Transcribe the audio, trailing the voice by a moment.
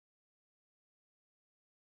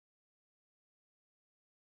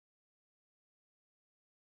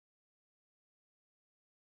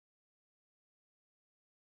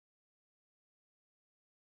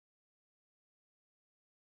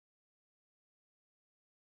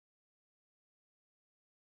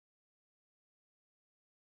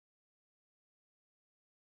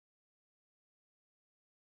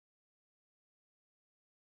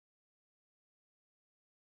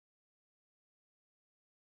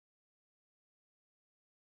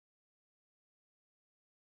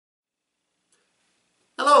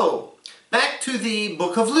Hello, back to the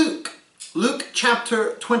book of Luke. Luke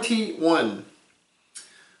chapter 21.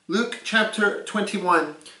 Luke chapter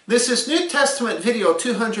 21. This is New Testament video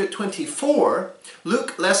 224,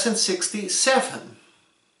 Luke lesson 67.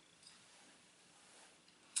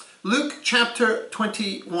 Luke chapter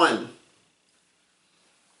 21,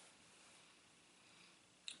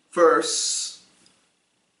 verse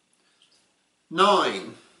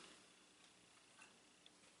 9.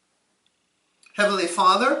 Heavenly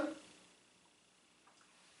Father,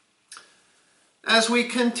 as we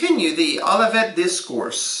continue the Olivet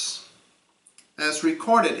Discourse, as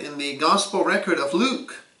recorded in the Gospel record of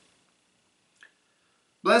Luke,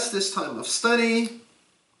 bless this time of study.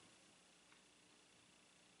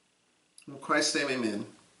 In Christ's name, amen.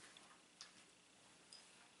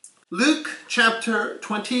 Luke chapter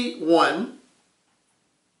 21,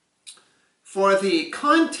 for the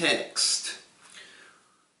context,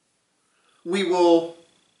 we will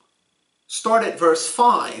start at verse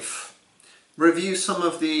 5, review some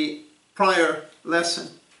of the prior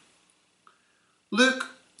lesson.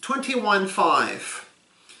 Luke 21:5.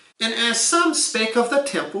 And as some spake of the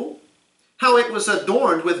temple, how it was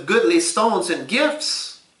adorned with goodly stones and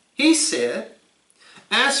gifts, he said,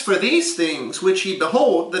 As for these things which ye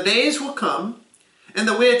behold, the days will come, in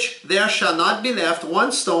the which there shall not be left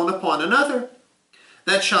one stone upon another,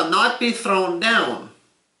 that shall not be thrown down.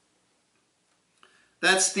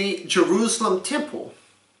 That's the Jerusalem temple.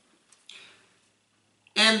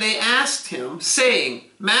 And they asked him, saying,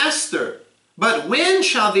 Master, but when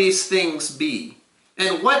shall these things be?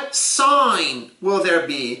 And what sign will there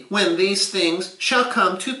be when these things shall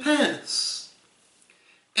come to pass?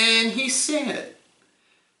 And he said,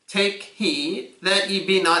 Take heed that ye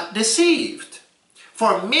be not deceived.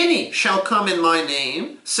 For many shall come in my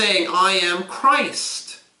name, saying, I am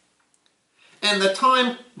Christ. And the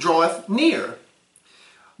time draweth near.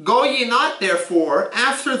 Go ye not therefore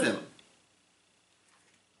after them.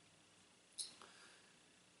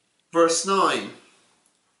 Verse 9.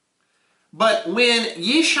 But when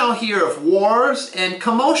ye shall hear of wars and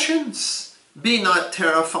commotions, be not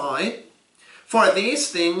terrified, for these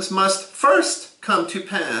things must first come to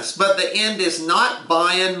pass, but the end is not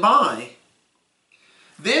by and by.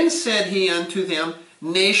 Then said he unto them,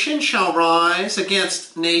 Nation shall rise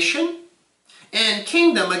against nation, and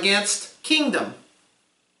kingdom against kingdom.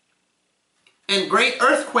 And great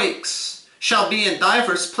earthquakes shall be in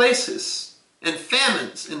divers places, and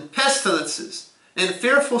famines, and pestilences, and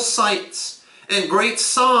fearful sights, and great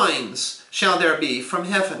signs shall there be from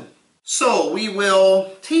heaven. So we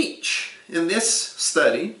will teach in this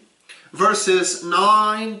study verses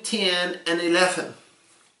 9, 10, and 11.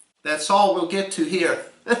 That's all we'll get to here.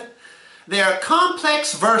 They are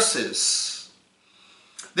complex verses.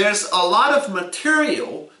 There's a lot of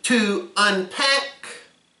material to unpack.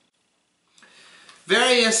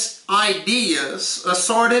 Various ideas,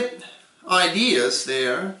 assorted ideas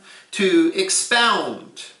there to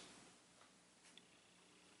expound.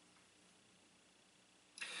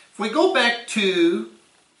 If we go back to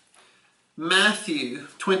Matthew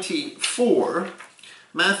 24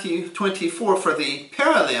 for the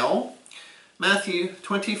parallel, Matthew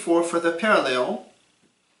 24 for the parallel,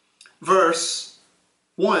 verse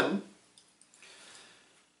 1.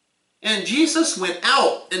 And Jesus went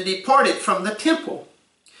out and departed from the temple.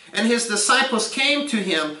 And his disciples came to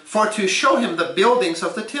him for to show him the buildings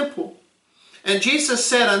of the temple. And Jesus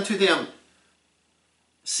said unto them,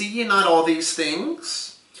 See ye not all these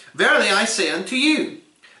things? Verily I say unto you,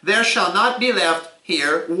 there shall not be left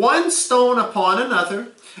here one stone upon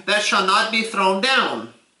another that shall not be thrown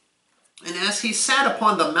down. And as he sat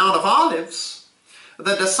upon the Mount of Olives,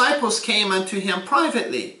 the disciples came unto him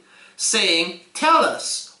privately, saying, Tell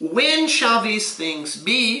us, when shall these things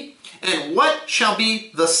be? And what shall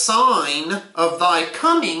be the sign of thy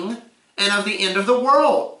coming and of the end of the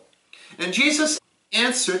world? And Jesus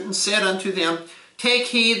answered and said unto them, Take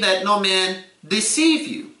heed that no man deceive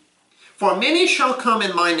you. For many shall come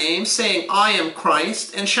in my name, saying, I am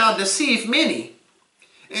Christ, and shall deceive many.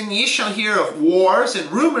 And ye shall hear of wars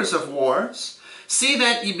and rumors of wars. See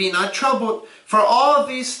that ye be not troubled, for all of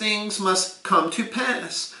these things must come to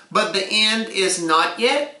pass. But the end is not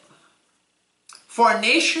yet. For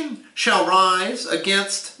nation shall rise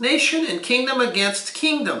against nation, and kingdom against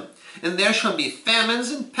kingdom. And there shall be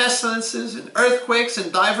famines and pestilences and earthquakes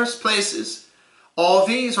in divers places. All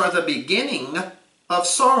these are the beginning of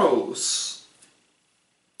sorrows.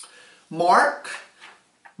 Mark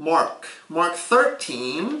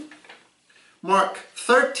 13,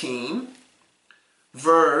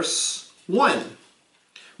 verse 1.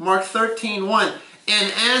 Mark 13:1.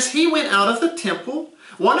 And as he went out of the temple,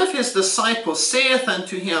 one of his disciples saith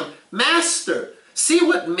unto him, Master, see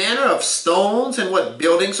what manner of stones and what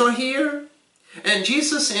buildings are here? And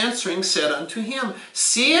Jesus answering said unto him,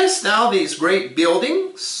 Seest thou these great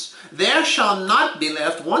buildings? There shall not be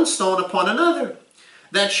left one stone upon another,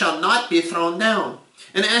 that shall not be thrown down.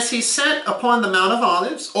 And as he sat upon the Mount of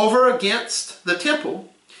Olives, over against the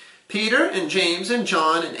temple, Peter and James and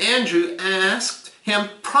John and Andrew asked him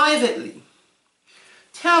privately,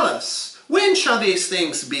 Tell us, when shall these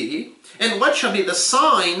things be? And what shall be the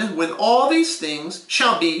sign when all these things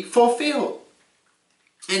shall be fulfilled?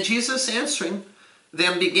 And Jesus answering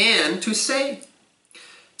them began to say,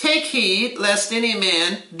 Take heed lest any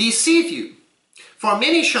man deceive you. For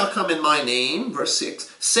many shall come in my name, verse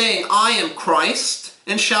 6, saying, I am Christ,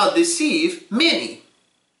 and shall deceive many.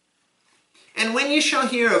 And when ye shall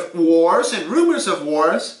hear of wars and rumors of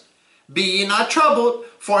wars, be ye not troubled,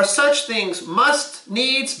 for such things must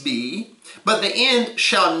needs be, but the end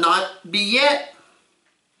shall not be yet.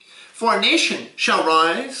 For nation shall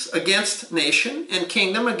rise against nation, and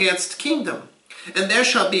kingdom against kingdom. And there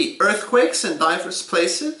shall be earthquakes in divers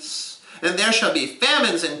places, and there shall be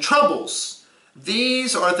famines and troubles.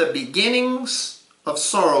 These are the beginnings of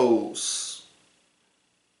sorrows.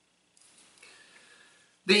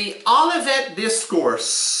 The Olivet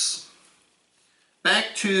Discourse,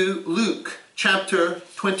 back to Luke chapter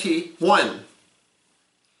 21.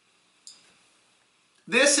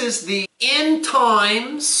 This is the end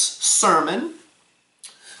times sermon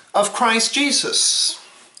of Christ Jesus.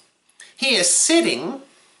 He is sitting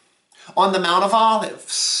on the Mount of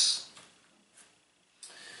Olives.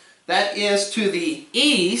 That is to the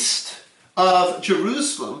east of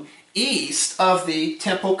Jerusalem, east of the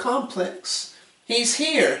temple complex. He's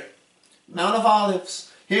here, Mount of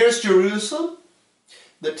Olives. Here's Jerusalem,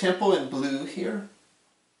 the temple in blue here.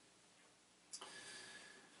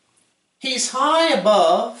 He's high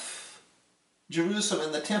above Jerusalem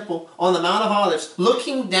and the temple on the Mount of Olives,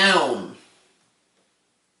 looking down.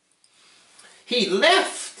 He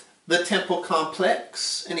left the temple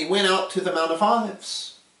complex and he went out to the Mount of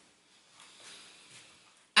Olives.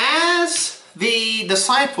 As the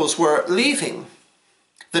disciples were leaving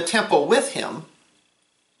the temple with him,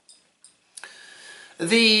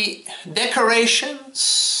 the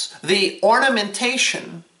decorations, the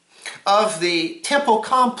ornamentation of the temple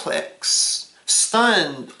complex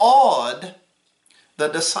stunned, awed the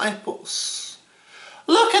disciples.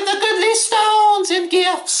 Look at the goodly stones and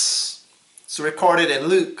gifts. It's recorded in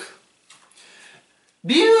Luke.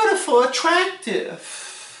 Beautiful,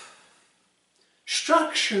 attractive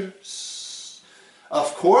structures.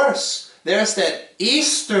 Of course, there's that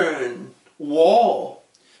eastern wall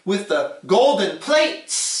with the golden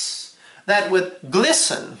plates that would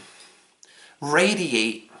glisten,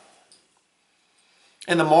 radiate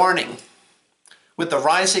in the morning with the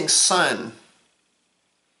rising sun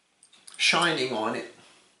shining on it.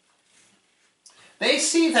 They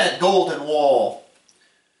see that golden wall,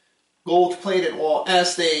 gold-plated wall,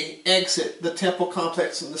 as they exit the temple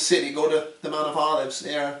complex in the city, go to the Mount of Olives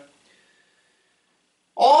there.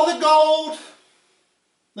 All the gold,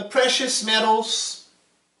 the precious metals,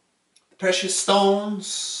 the precious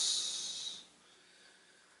stones,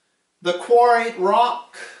 the quarried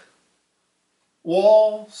rock,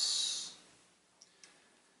 walls.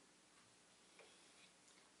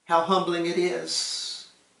 How humbling it is.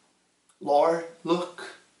 Lord, look.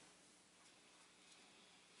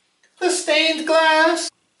 The stained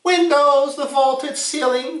glass windows, the vaulted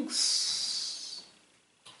ceilings,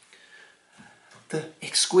 the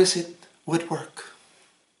exquisite woodwork.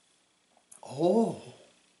 Oh,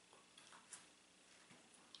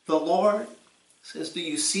 the Lord says, do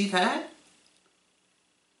you see that?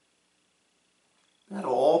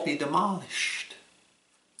 That'll all be demolished.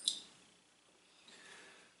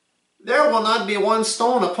 There will not be one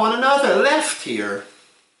stone upon another left here.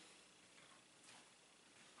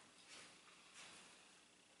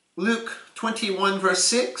 Luke 21 verse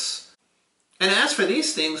 6. And as for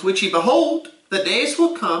these things which ye behold, the days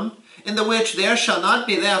will come in the which there shall not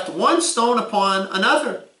be left one stone upon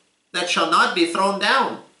another, that shall not be thrown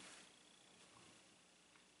down.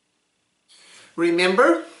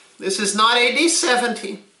 Remember, this is not AD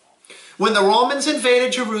 70, when the Romans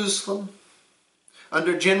invaded Jerusalem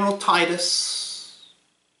under General Titus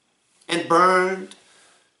and burned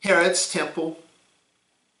Herod's temple.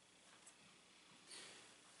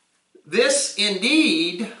 This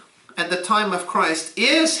indeed, at the time of Christ,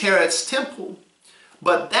 is Herod's temple,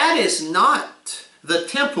 but that is not the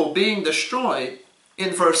temple being destroyed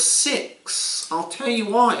in verse 6. I'll tell you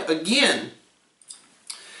why. Again,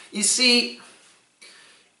 you see,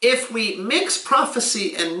 if we mix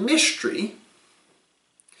prophecy and mystery,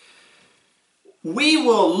 we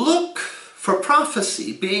will look for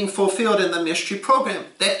prophecy being fulfilled in the mystery program.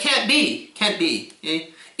 That can't be.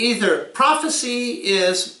 Either prophecy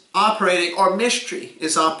is operating or mystery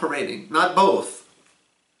is operating, not both.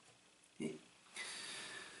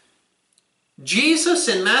 Jesus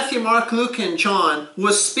in Matthew, Mark, Luke, and John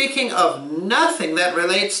was speaking of nothing that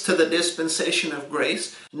relates to the dispensation of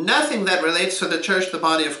grace, nothing that relates to the church, the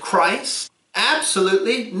body of Christ,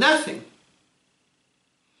 absolutely nothing.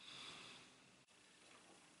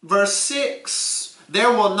 Verse 6,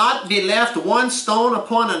 there will not be left one stone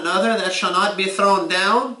upon another that shall not be thrown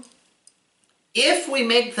down. If we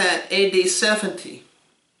make that AD 70,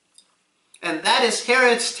 and that is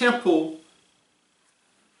Herod's temple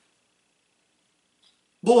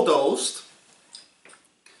bulldozed,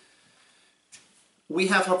 we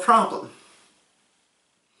have a problem.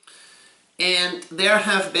 And there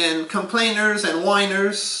have been complainers and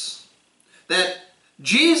whiners that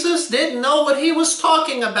Jesus didn't know what he was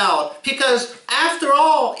talking about, because after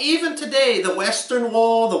all, even today, the Western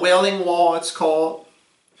Wall, the Wailing Wall it's called,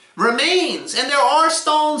 remains, and there are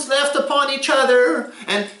stones left upon each other.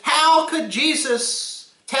 And how could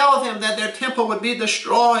Jesus tell them that their temple would be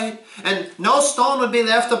destroyed and no stone would be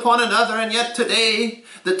left upon another, and yet today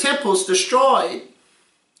the temple's destroyed,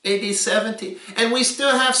 AD 70, and we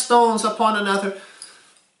still have stones upon another?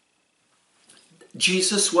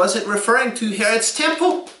 Jesus wasn't referring to Herod's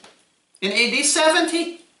temple in AD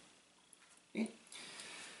 70.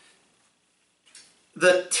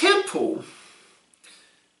 The temple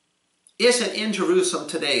isn't in Jerusalem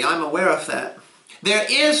today. I'm aware of that. There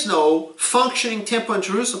is no functioning temple in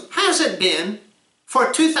Jerusalem. Hasn't been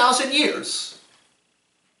for 2,000 years.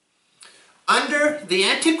 Under the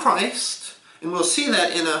Antichrist, and we'll see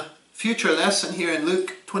that in a future lesson here in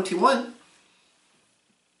Luke 21,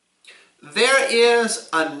 there is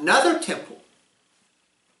another temple.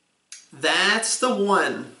 That's the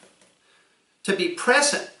one to be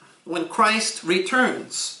present when Christ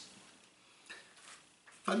returns.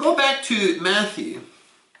 If I go back to Matthew,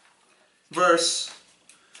 verse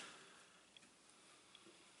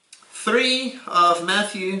 3 of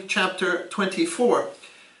Matthew chapter 24.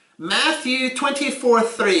 Matthew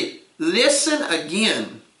 24:3. Listen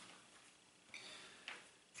again.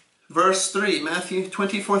 Verse 3, Matthew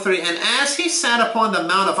 24:3. And as he sat upon the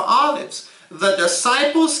Mount of Olives, the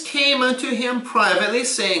disciples came unto him privately,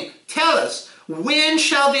 saying, Tell us, when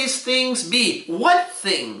shall these things be? What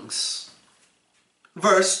things?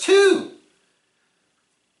 Verse 2.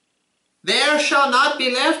 There shall not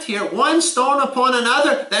be left here one stone upon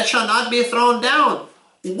another that shall not be thrown down.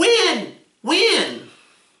 When? When?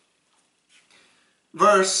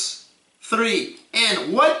 Verse 3.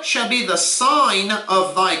 And what shall be the sign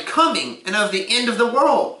of thy coming and of the end of the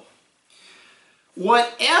world?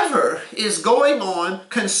 Whatever is going on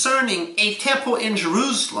concerning a temple in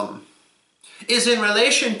Jerusalem is in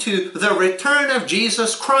relation to the return of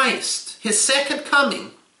Jesus Christ, his second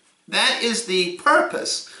coming. That is the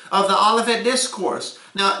purpose of the Olivet Discourse.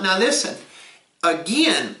 Now listen,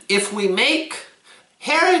 again, if we make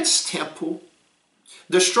Herod's temple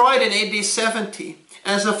destroyed in AD 70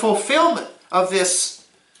 as a fulfillment of this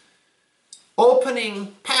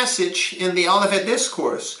opening passage in the Olivet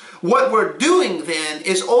Discourse, what we're doing then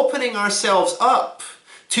is opening ourselves up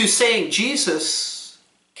to saying Jesus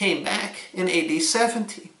came back in AD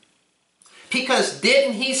 70. Because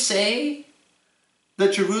didn't he say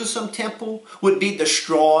the Jerusalem temple would be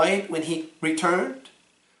destroyed when he returned?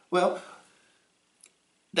 Well,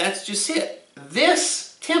 that's just it.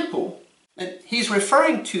 This temple that he's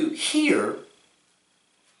referring to here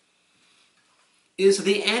is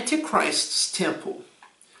the Antichrist's temple.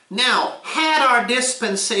 Now, had our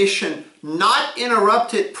dispensation not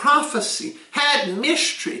interrupted prophecy, had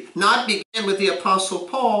mystery not begun with the Apostle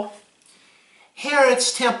Paul,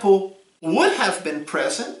 Herod's temple would have been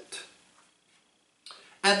present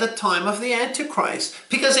at the time of the Antichrist,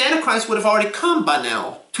 because Antichrist would have already come by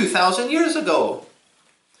now, 2,000 years ago.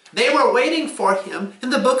 They were waiting for him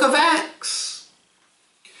in the book of Acts.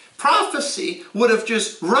 Prophecy would have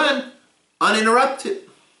just run uninterrupted.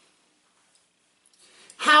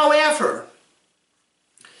 However,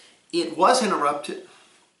 it was interrupted.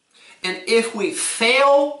 And if we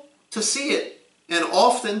fail to see it, and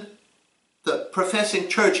often the professing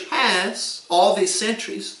church has all these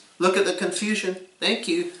centuries, look at the confusion, thank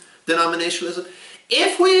you, denominationalism.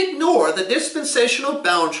 If we ignore the dispensational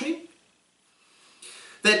boundary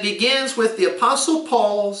that begins with the Apostle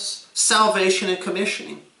Paul's salvation and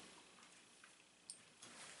commissioning,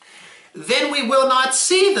 then we will not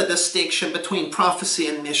see the distinction between prophecy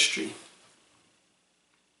and mystery.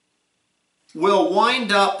 will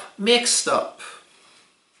wind up mixed up.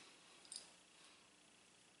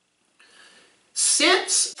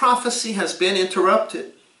 Since prophecy has been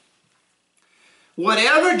interrupted,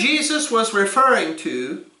 whatever Jesus was referring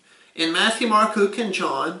to in Matthew, Mark, Luke, and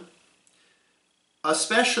John,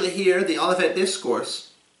 especially here, the Olivet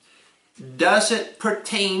Discourse, doesn't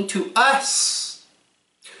pertain to us.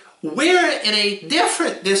 We're in a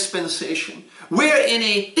different dispensation. We're in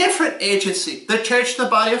a different agency, the church, the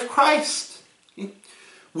body of Christ.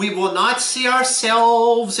 We will not see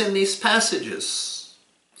ourselves in these passages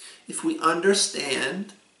if we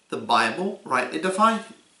understand the Bible rightly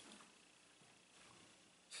divided.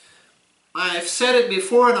 I've said it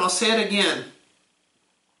before and I'll say it again.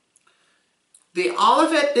 The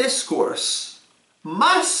Olivet Discourse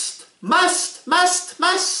must,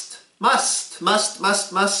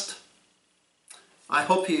 I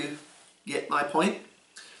hope you get my point,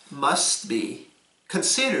 must be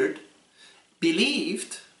considered,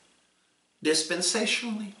 believed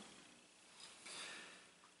dispensationally.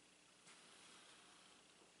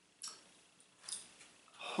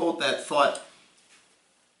 Hold that thought.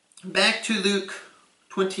 Back to Luke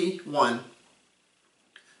 21,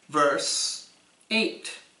 verse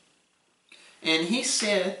 8. And he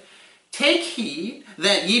said, "Take heed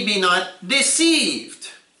that ye be not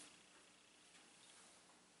deceived."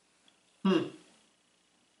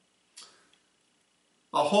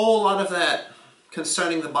 A whole lot of that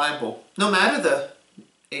concerning the Bible, no matter the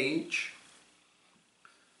age.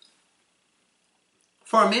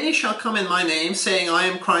 "For many shall come in my name, saying, I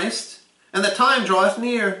am Christ, and the time draweth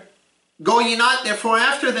near. Go ye not therefore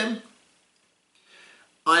after them.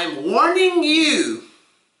 I am warning you,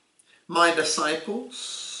 my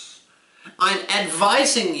disciples. I'm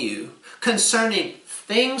advising you concerning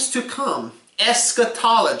things to come,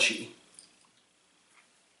 eschatology.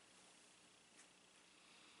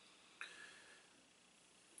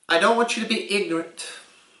 I don't want you to be ignorant.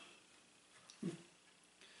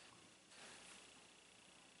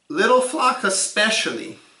 Little flock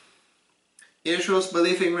especially, Israel's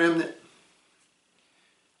believing remnant,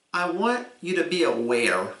 I want you to be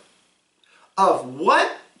aware of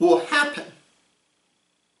what will happen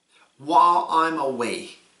while I'm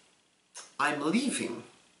away. I'm leaving.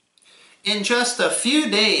 In just a few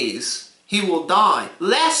days, he will die.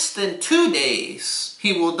 Less than 2 days,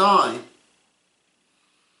 he will die.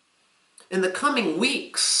 In the coming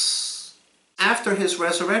weeks, after his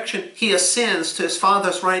resurrection, he ascends to his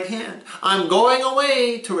Father's right hand. I'm going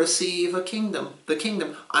away to receive a kingdom. The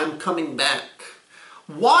kingdom. I'm coming back.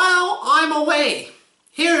 While I'm away,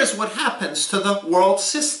 here's what happens to the world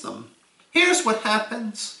system. Here's what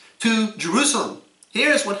happens to Jerusalem.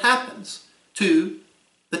 Here's what happens to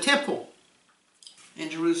the temple in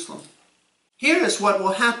Jerusalem. Here is what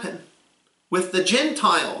will happen with the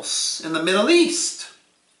Gentiles in the Middle East.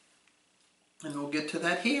 And we'll get to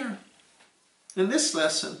that here in this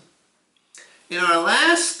lesson. In our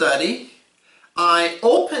last study, I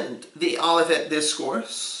opened the Olivet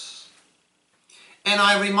Discourse and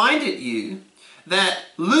I reminded you that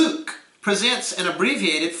Luke presents an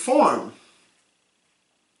abbreviated form,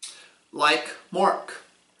 like Mark.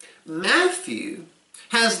 Matthew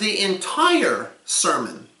has the entire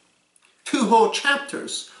sermon, 2 whole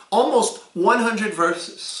chapters, almost 100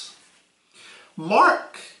 verses.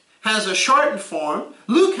 Mark has a shortened form.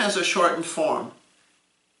 Luke has a shortened form.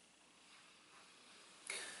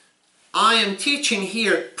 I am teaching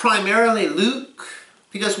here primarily Luke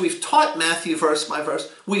because we've taught Matthew verse by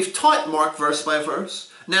verse. We've taught Mark verse by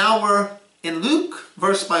verse. Now we're in Luke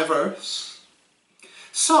verse by verse.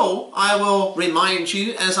 So I will remind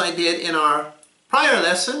you, as I did in our prior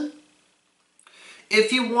lesson,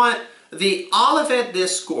 if you want the Olivet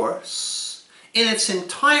Discourse in its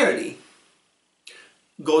entirety,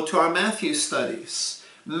 go to our Matthew studies.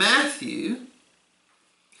 Matthew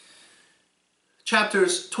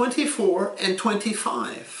chapters 24 and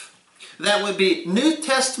 25. That would be New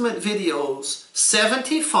Testament videos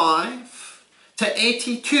 75 to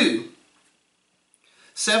 82.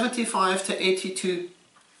 75 to 82.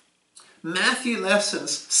 Matthew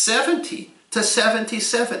lessons 70 to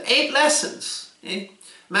 77. 8 lessons.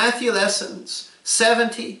 Matthew lessons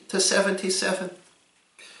 70 to 77.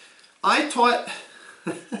 I taught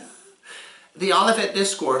the Olivet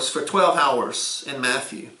Discourse for 12 hours in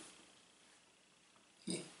Matthew.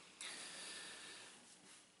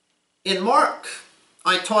 In Mark,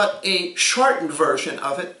 I taught a shortened version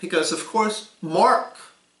of it because, of course, Mark,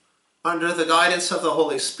 under the guidance of the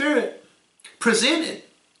Holy Spirit, presented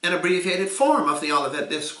an abbreviated form of the Olivet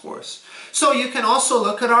Discourse. So you can also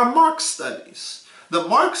look at our Mark studies. The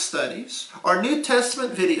Mark studies are New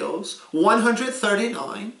Testament videos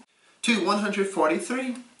 139 to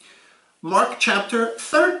 143. Mark chapter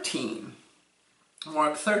 13.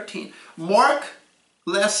 Mark 13. Mark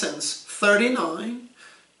lessons 39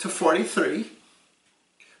 to 43.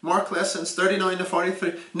 Mark lessons 39 to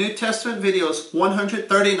 43. New Testament videos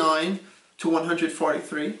 139 to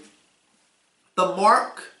 143. The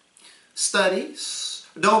Mark studies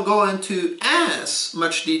don't go into as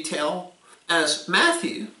much detail as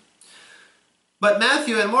Matthew, but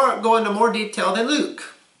Matthew and Mark go into more detail than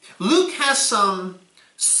Luke. Luke has some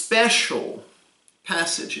special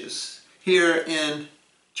passages here in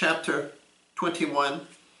chapter 21,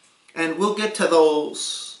 and we'll get to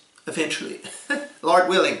those eventually, Lord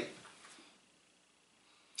willing.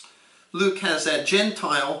 Luke has that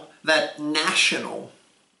Gentile, that national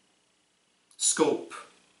scope.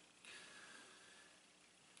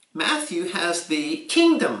 Matthew has the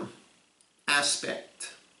kingdom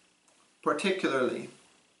aspect, particularly.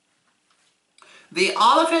 The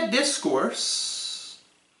Olivet Discourse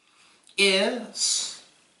is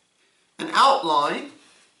an outline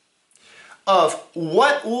of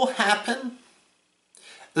what will happen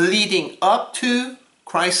leading up to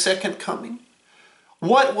Christ's second coming,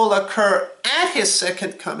 what will occur at his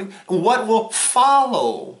second coming, and what will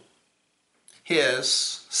follow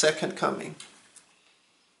his second coming.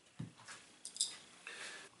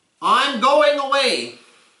 I'm going away.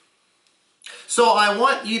 So I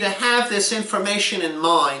want you to have this information in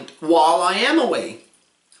mind while I am away,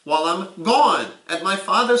 while I'm gone at my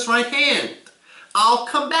Father's right hand. I'll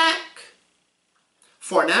come back.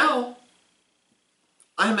 For now,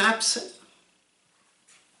 I'm absent.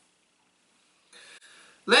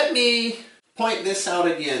 Let me point this out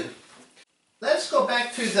again. Let's go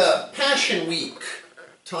back to the Passion Week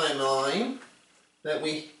timeline that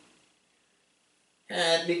we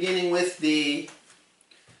had, beginning with the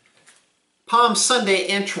Palm Sunday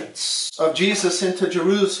entrance of Jesus into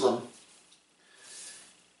Jerusalem.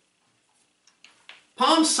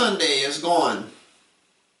 Palm Sunday is gone.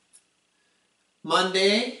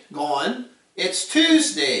 Monday, gone. It's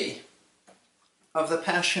Tuesday of the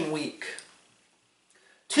Passion Week.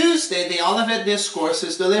 Tuesday, the Olivet Discourse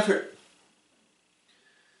is delivered.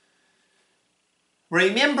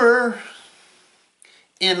 Remember,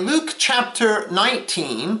 in Luke chapter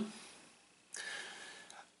 19,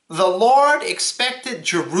 the Lord expected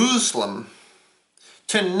Jerusalem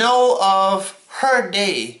to know of her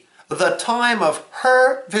day, the time of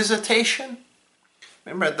her visitation.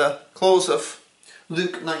 Remember at the close of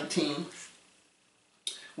Luke 19,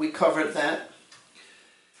 we covered that.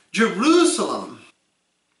 Jerusalem,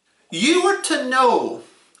 you were to know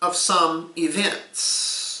of some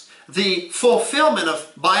events, the fulfillment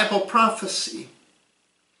of Bible prophecy.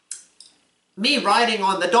 Me riding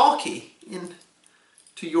on the donkey into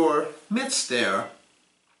your midst there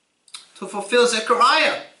to fulfill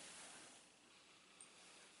Zechariah.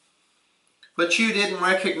 But you didn't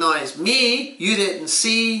recognize me. You didn't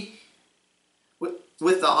see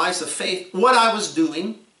with the eyes of faith what I was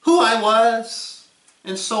doing, who I was,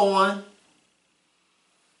 and so on.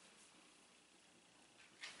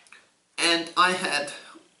 And I had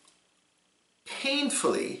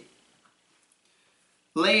painfully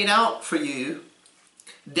laid out for you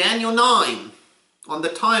Daniel 9 on the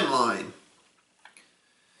timeline.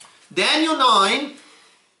 Daniel 9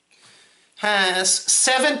 has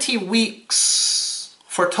 70 weeks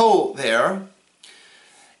foretold there.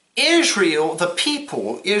 Israel, the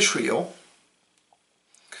people, Israel,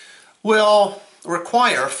 will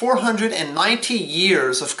require 490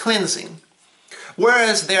 years of cleansing,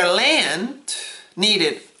 whereas their land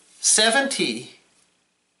needed 70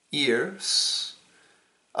 years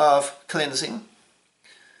of cleansing.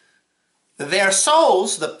 Their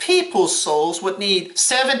souls, the people's souls, would need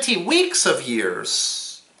 70 weeks of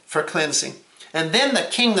years for cleansing. And then the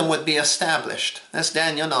kingdom would be established. That's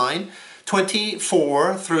Daniel 9,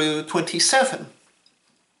 24 through 27.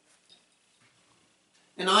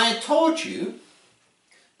 And I had told you,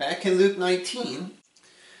 back in Luke 19,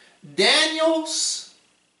 Daniel's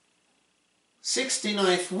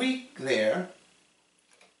 69th week there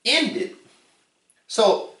ended.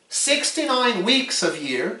 So 69 weeks of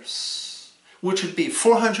years, which would be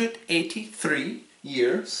 483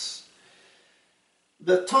 years.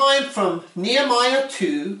 The time from Nehemiah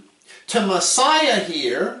 2 to Messiah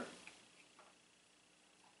here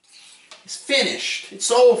is finished.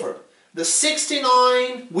 It's over. The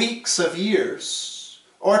 69 weeks of years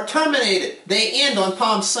are terminated. They end on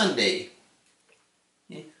Palm Sunday.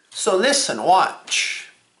 So listen, watch.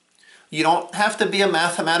 You don't have to be a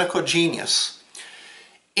mathematical genius.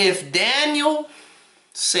 If Daniel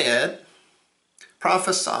said,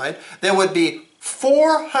 prophesied, there would be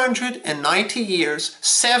 490 years,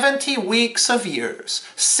 70 weeks of years,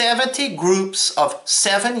 70 groups of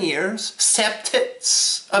 7 years,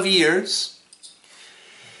 septets of years,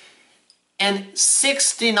 and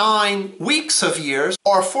 69 weeks of years,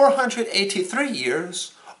 or 483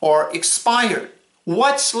 years, are expired.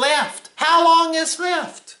 What's left? How long is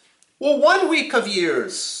left? Well, 1 week of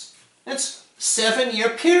years. That's 7-year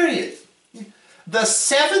period. The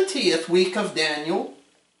 70th week of Daniel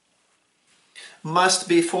must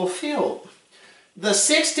be fulfilled. The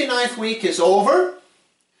 69th week is over.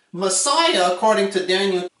 Messiah, according to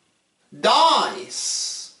Daniel,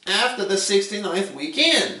 dies after the 69th week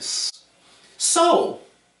ends. So,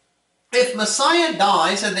 if Messiah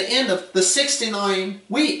dies at the end of the 69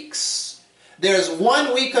 weeks, there's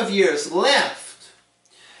 1 week of years left.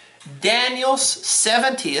 Daniel's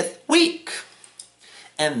 70th week.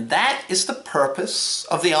 And that is the purpose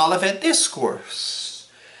of the Olivet Discourse.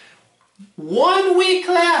 1 week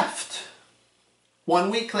left.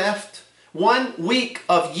 1 week left. 1 week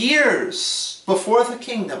of years before the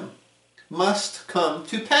kingdom must come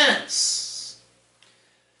to pass.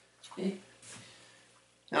 Okay.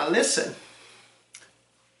 Now listen.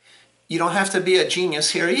 You don't have to be a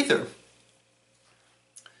genius here either.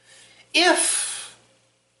 If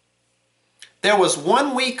there was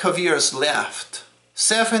 1 week of years left,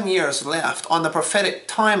 7 years left on the prophetic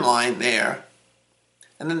timeline there,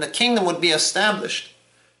 and then the kingdom would be established.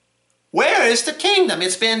 Where is the kingdom?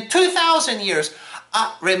 It's been 2,000 years.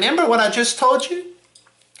 Remember what I just told you?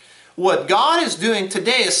 What God is doing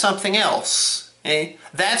today is something else. Okay?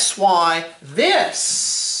 That's why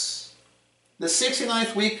this, the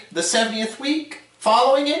 69th week, the 70th week,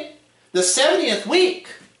 following it, the 70th week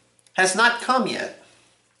has not come yet.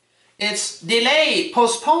 It's delayed,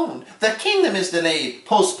 postponed. The kingdom is delayed,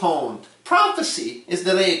 postponed. Prophecy is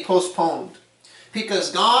delayed, postponed.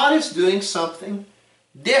 Because God is doing something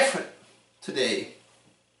different today.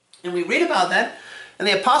 And we read about that in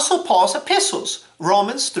the Apostle Paul's epistles,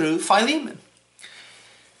 Romans through Philemon.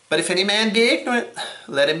 But if any man be ignorant,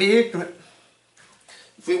 let him be ignorant.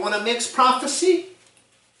 If we want to mix prophecy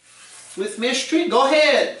with mystery, go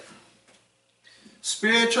ahead.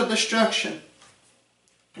 Spiritual destruction.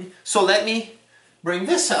 So let me bring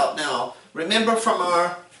this out now. Remember from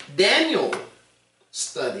our Daniel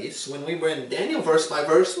studies, when we were in Daniel verse by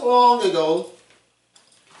verse long ago,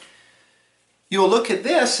 you'll look at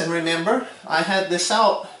this and remember, I had this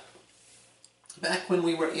out back when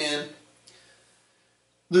we were in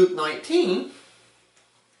Luke 19.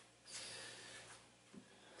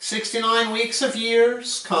 69 weeks of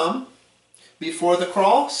years come before the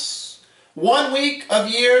cross. 1 week of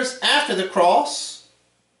years after the cross.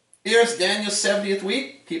 Here's Daniel's 70th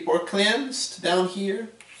week. People are cleansed down here.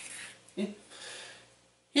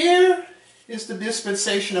 Here is the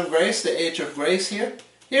dispensation of grace, the age of grace here.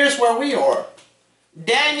 Here's where we are.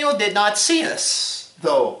 Daniel did not see us,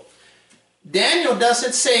 though. Daniel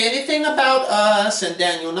doesn't say anything about us in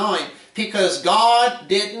Daniel 9 because God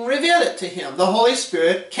didn't reveal it to him. The Holy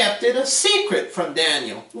Spirit kept it a secret from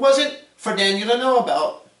Daniel. It wasn't for Daniel to know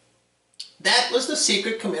about. That was the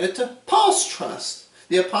secret committed to Paul's trust,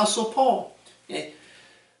 the Apostle Paul. Okay.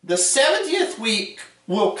 The 70th week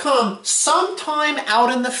will come sometime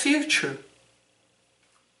out in the future.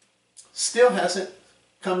 Still hasn't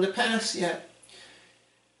come to pass yet.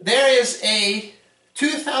 There is a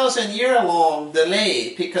 2,000-year-long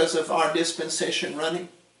delay because of our dispensation running.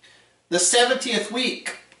 The 70th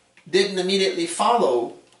week didn't immediately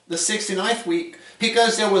follow the 69th week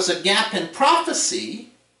because there was a gap in prophecy.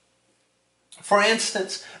 For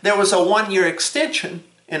instance, there was a 1-year extension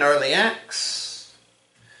in early Acts.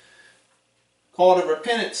 Call to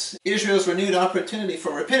repentance. Israel's renewed opportunity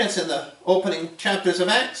for repentance in the opening chapters of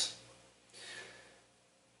Acts.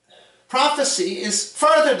 Prophecy is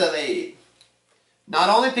further delayed. Not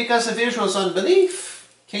only because of Israel's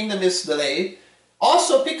unbelief, kingdom is delayed,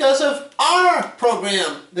 also because of our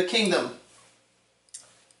program, the kingdom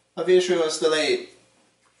of Israel is delayed.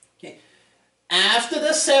 Okay. After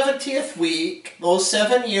the 70th week, those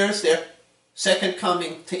 7 years, their second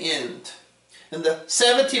coming to end. And the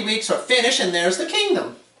 70 weeks are finished and there's the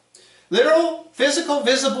kingdom. Literal, physical,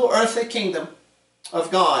 visible, earthly kingdom of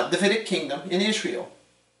God, Davidic kingdom in Israel.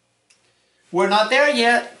 We're not there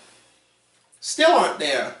yet. Still aren't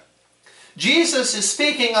there. Jesus is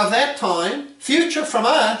speaking of that time, future from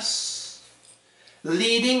us,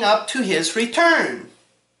 leading up to his return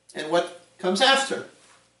and what comes after.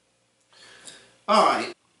 All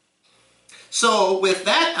right. So with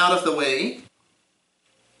that out of the way,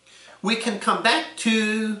 we can come back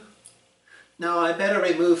to, now I better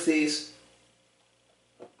remove these.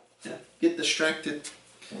 Yeah, get distracted.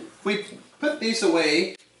 We put these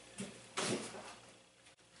away.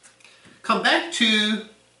 Come back to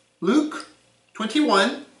Luke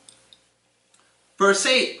 21, verse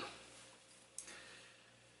 8.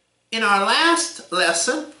 In our last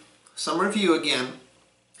lesson, some review again.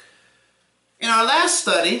 In our last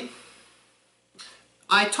study,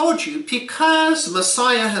 I told you because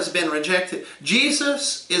Messiah has been rejected,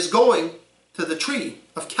 Jesus is going to the tree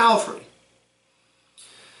of Calvary.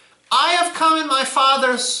 I have come in my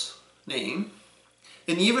Father's name,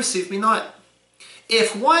 and ye receive me not.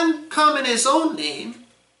 If one come in his own name,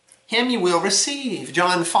 him ye will receive.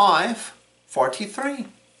 John 5:43.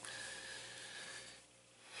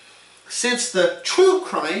 Since the true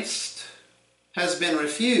Christ has been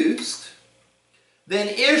refused, then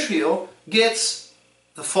Israel gets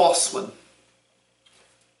the false one.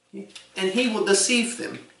 And he will deceive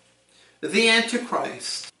them. The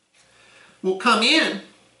Antichrist will come in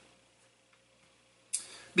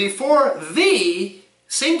before the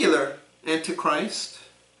singular Antichrist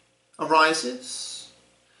arises.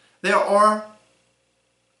 There are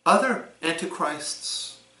other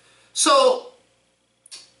Antichrists. So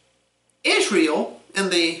Israel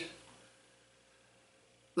in the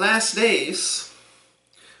last days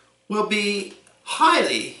will be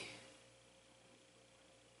highly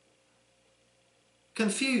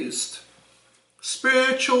confused.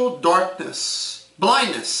 Spiritual darkness,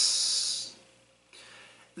 blindness.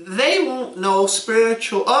 They won't know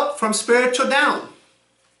spiritual up from spiritual down.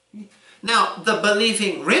 Now, the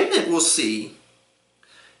believing remnant will see,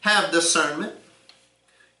 have discernment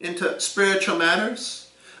into spiritual matters.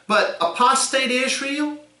 But apostate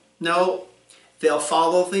Israel, no, they'll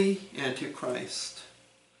follow the Antichrist.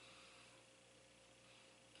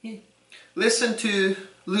 Listen to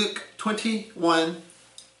Luke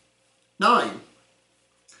 21:9.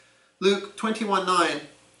 Luke 21:9.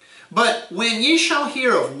 But when ye shall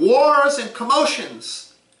hear of wars and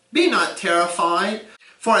commotions, be not terrified,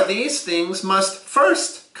 for these things must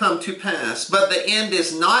first come to pass, but the end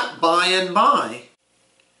is not by and by.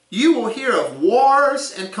 You will hear of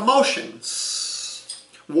wars and commotions.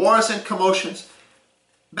 Wars and commotions.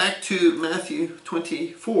 Back to Matthew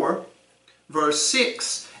 24, verse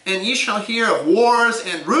 6. And ye shall hear of wars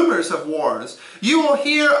and rumors of wars. You will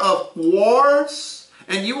hear of wars,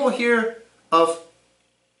 and you will hear of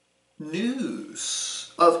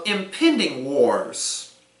news of impending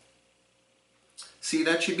wars. See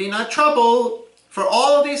that ye be not troubled, for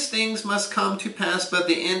all these things must come to pass, but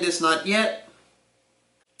the end is not yet.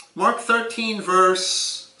 Mark 13,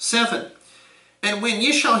 verse 7. And when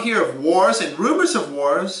ye shall hear of wars and rumors of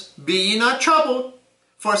wars, be ye not troubled,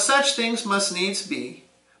 for such things must needs be,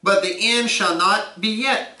 but the end shall not be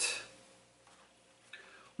yet.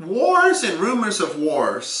 Wars and rumors of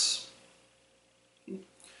wars.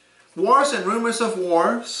 Wars and rumors of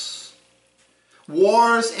wars.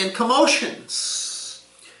 Wars and commotions.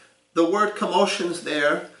 The word commotions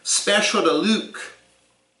there, special to Luke.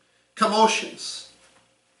 Commotions.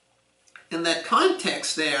 In that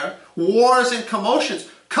context there, wars and commotions.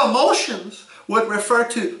 Commotions would refer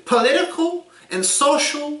to political and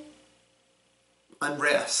social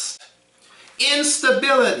unrest,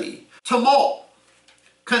 instability, tumult,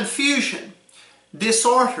 confusion,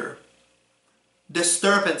 disorder,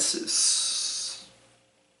 disturbances.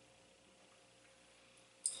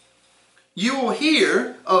 You will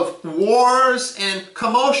hear of wars and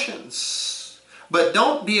commotions, but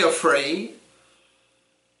don't be afraid.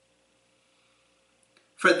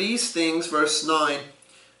 For these things, verse 9,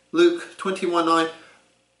 Luke 21:9,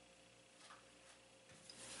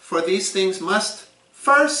 for these things must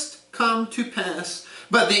first come to pass,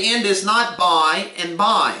 but the end is not by and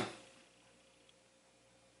by.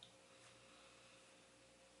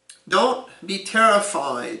 Don't be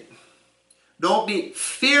terrified. Don't be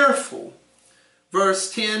fearful.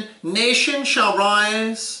 Verse 10, nation shall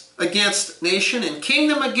rise against nation and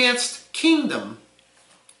kingdom against kingdom.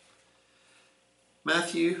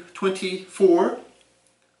 Matthew 24,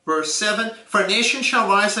 verse 7, for nation shall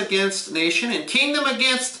rise against nation and kingdom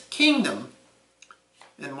against kingdom.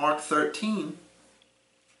 And Mark 13,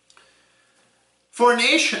 for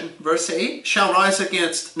nation, verse 8, shall rise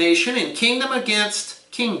against nation and kingdom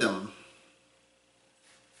against kingdom.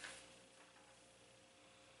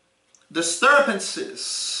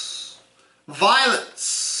 Disturbances,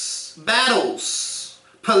 violence, battles,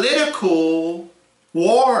 political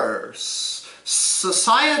wars,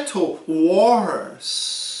 societal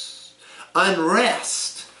wars,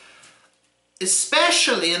 unrest,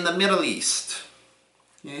 especially in the Middle East.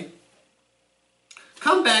 Okay?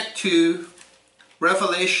 Come back to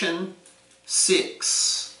Revelation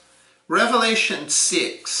 6. Revelation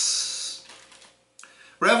 6,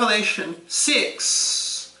 Revelation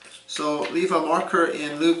 6. So leave a marker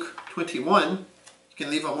in Luke 21. You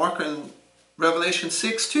can leave a marker in Revelation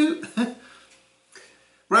 6 too.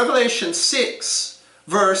 Revelation 6,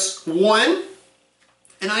 verse 1.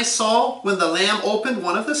 And I saw when the Lamb opened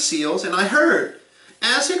one of the seals, and I heard,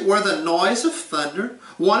 as it were the noise of thunder,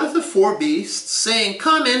 one of the four beasts, saying,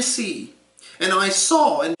 Come and see. And I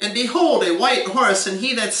saw, and behold, a white horse, and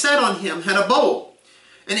he that sat on him had a bow,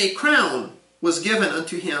 and a crown was given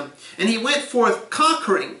unto him. And he went forth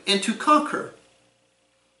conquering and to conquer.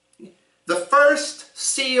 The first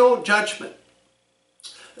seal judgment.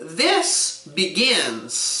 This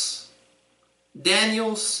begins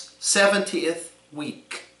Daniel's 70th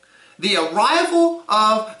week. The arrival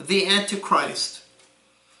of the Antichrist.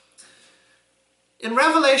 In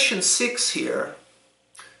Revelation 6 here,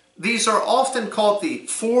 these are often called the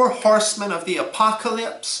four horsemen of the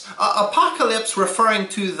apocalypse. Apocalypse referring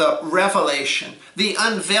to the revelation, the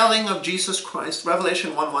unveiling of Jesus Christ.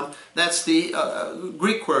 Revelation 1:1, that's the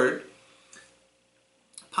Greek word,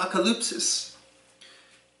 apocalypsis.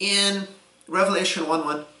 In Revelation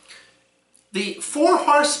 1:1, the four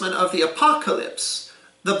horsemen of the apocalypse,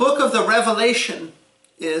 the book of the Revelation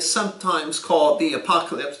is sometimes called the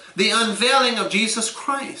apocalypse, the unveiling of Jesus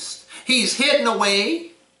Christ. He's hidden away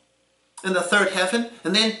in the third heaven,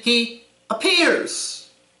 and then he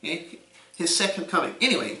appears. Okay? His second coming.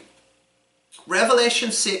 Anyway,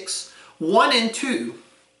 Revelation 6, 1 and 2.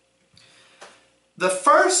 The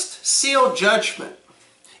first seal judgment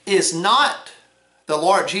is not the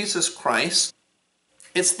Lord Jesus Christ.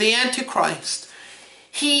 It's the Antichrist.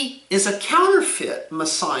 He is a counterfeit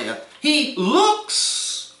Messiah. He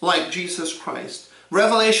looks like Jesus Christ.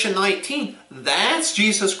 Revelation 19, that's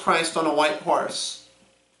Jesus Christ on a white horse.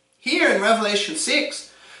 Here in Revelation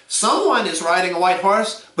 6, someone is riding a white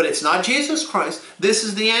horse, but it's not Jesus Christ. This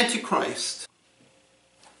is the Antichrist.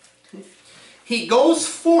 He goes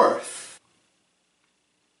forth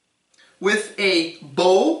with a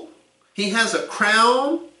bow. He has a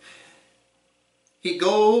crown. He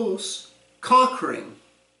goes conquering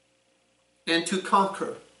and to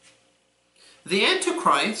conquer. The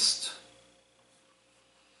Antichrist,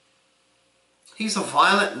 he's a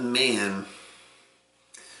violent man.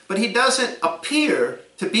 But he doesn't appear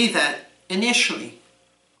to be that initially.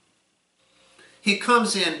 He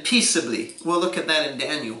comes in peaceably. We'll look at that in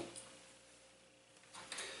Daniel.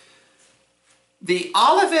 The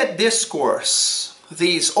Olivet Discourse,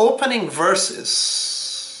 these opening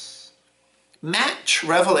verses, match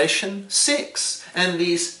Revelation 6 and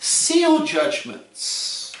these seal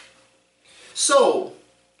judgments. So,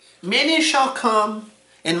 many shall come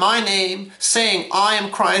in my name, saying, I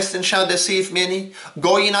am Christ, and shall deceive many.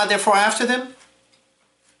 Go ye not therefore after them?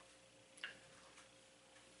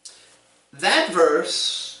 That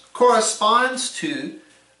verse corresponds to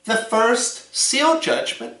the first seal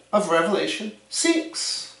judgment of Revelation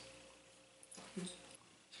 6.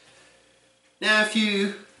 Now, if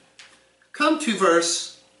you come to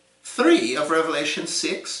verse 3 of Revelation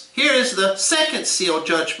 6, here is the second seal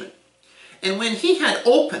judgment. And when he had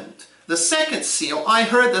opened the second seal, I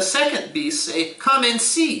heard the second beast say, Come and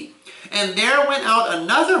see. And there went out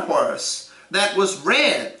another horse that was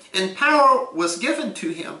red, and power was given to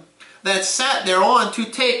him that sat thereon to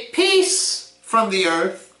take peace from the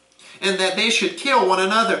earth, and that they should kill one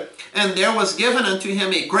another. And there was given unto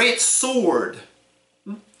him a great sword.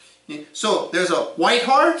 So there's a white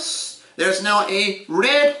horse. There's now a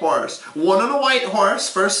red horse. One on a white horse,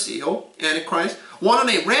 first seal, Antichrist. One on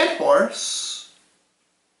a red horse.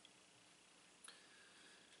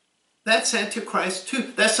 That's Antichrist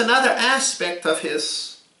too. That's another aspect of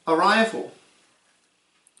his arrival.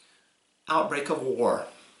 Outbreak of war.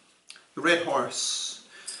 The red horse.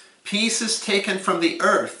 Peace is taken from the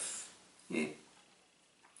earth.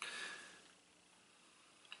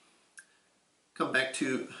 Come back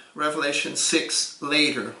to Revelation 6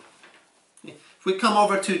 later. If we come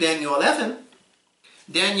over to Daniel 11,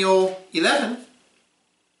 Daniel 11,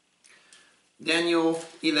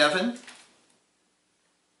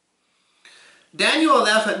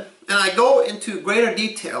 and I go into greater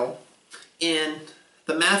detail in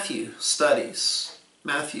the Matthew studies,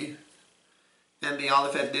 Matthew and the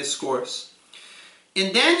Olivet Discourse.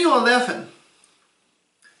 In Daniel 11,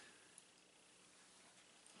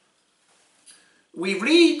 we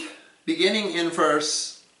read, beginning in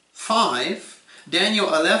verse 5, Daniel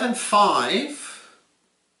 11:5,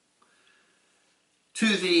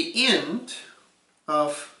 to the end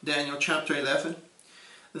of Daniel chapter 11.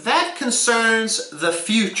 That concerns the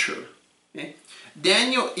future. Okay?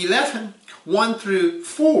 Daniel 11, 1 through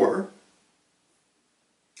 4,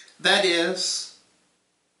 that is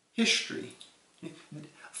history.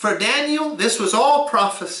 For Daniel, this was all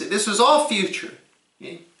prophecy. This was all future.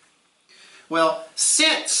 Okay? Well,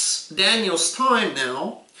 since Daniel's time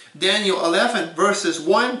now, Daniel 11 verses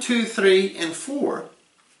 1, 2, 3, and 4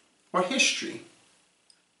 are history.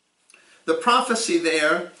 The prophecy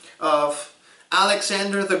there of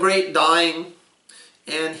Alexander the Great dying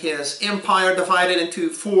and his empire divided into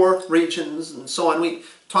 4 regions and so on. We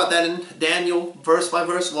taught that in Daniel verse by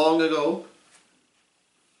verse long ago.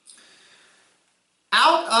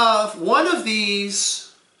 Out of one of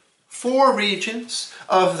these 4 regions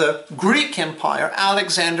of the Greek Empire,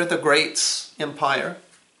 Alexander the Great's empire,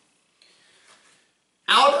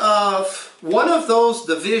 out of one of those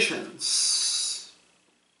divisions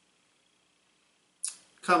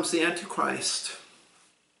comes the Antichrist.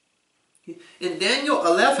 In Daniel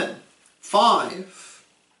 11, 5,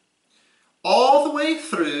 all the way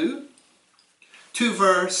through to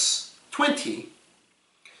verse 20,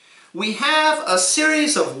 we have a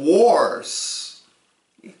series of wars.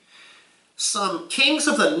 Some kings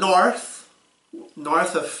of the north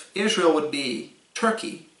of Israel would be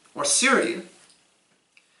Turkey or Syria,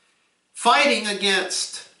 fighting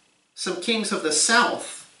against some kings of the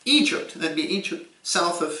south, Egypt, that'd be Egypt,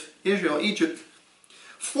 south of Israel, Egypt.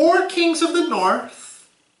 4 kings of the north,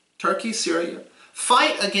 Turkey, Syria,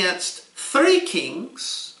 fight against 3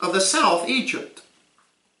 kings of the south, Egypt.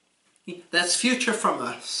 That's future from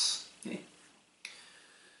us. Okay.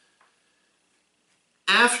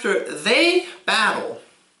 After they battle,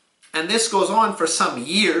 and this goes on for some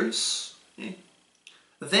years, okay,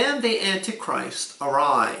 then the Antichrist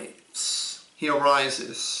arrives. He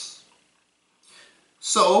arises.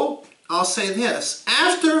 So, I'll say this.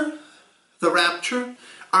 After the rapture,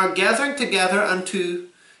 are gathering together unto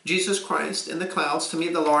Jesus Christ in the clouds to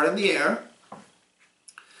meet the Lord in the air,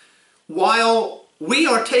 while we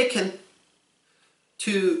are taken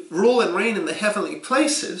to rule and reign in the heavenly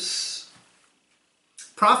places,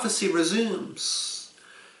 prophecy resumes.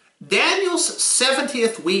 Daniel's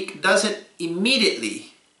 70th week doesn't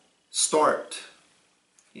immediately start.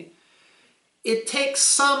 It takes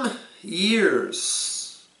some years.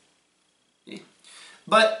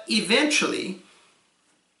 But eventually,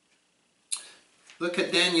 look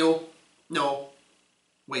at Daniel,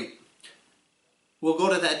 we'll go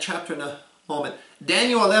to that chapter in a moment.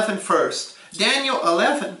 Daniel 11 first. Daniel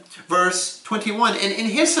 11 verse 21. And in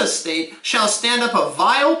his estate shall stand up a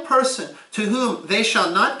vile person to whom they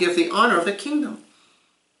shall not give the honor of the kingdom.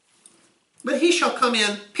 But he shall come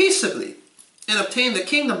in peaceably and obtain the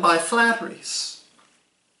kingdom by flatteries.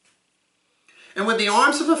 And with the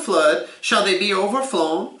arms of a flood shall they be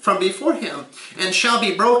overflown from before him, and shall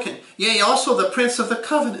be broken. Yea, also the prince of the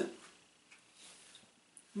covenant.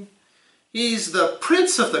 He's the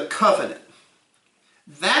prince of the covenant.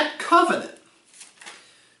 That covenant.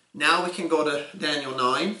 Now we can go to Daniel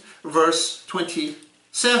 9, verse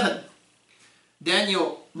 27.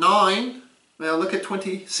 Daniel 9, well, look at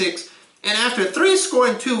 26. And after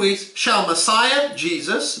 62 weeks shall Messiah,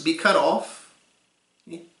 Jesus, be cut off,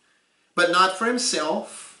 but not for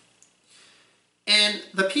himself. And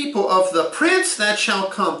the people of the prince that shall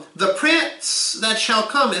come, the prince that shall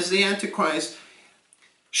come is the Antichrist,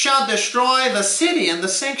 shall destroy the city and the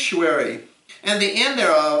sanctuary, and the end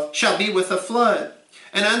thereof shall be with a flood.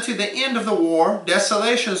 And unto the end of the war,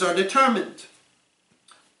 desolations are determined.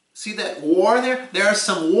 See that war there? There are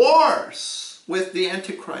some wars with the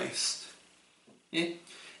Antichrist. Okay?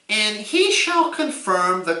 And he shall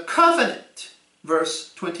confirm the covenant.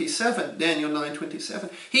 Verse 27, Daniel 9:27.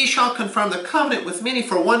 He shall confirm the covenant with many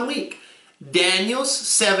for 1 week. Daniel's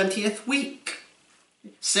 70th week.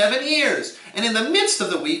 7 years. And in the midst of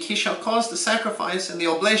the week he shall cause the sacrifice and the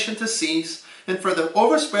oblation to cease. And for the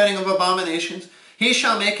overspreading of abominations he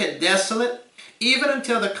shall make it desolate, even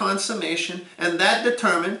until the consummation, and that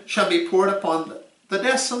determined shall be poured upon the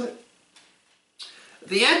desolate.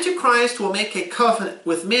 The Antichrist will make a covenant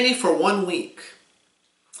with many for 1 week.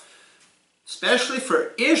 Especially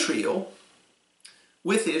for Israel,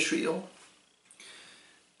 with Israel.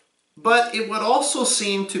 But it would also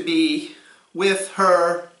seem to be with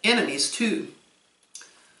her enemies too.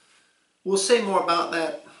 We'll say more about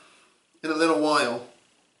that in a little while.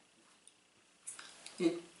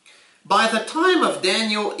 By the time of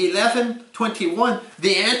Daniel 11:21,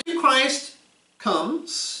 the Antichrist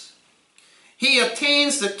comes. He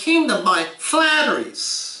obtains the kingdom by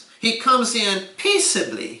flatteries. He comes in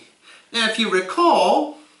peaceably. Now, if you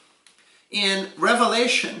recall, in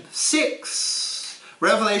Revelation 6,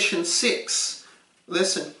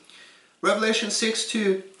 listen, Revelation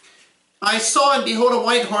 6:2, I saw and behold a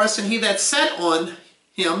white horse, and he that sat on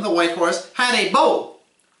him, the white horse, had a bow.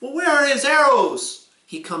 Well, where are his arrows?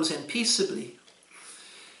 He comes in peaceably.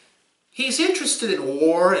 He's interested in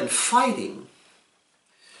war and fighting.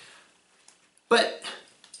 But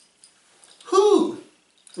who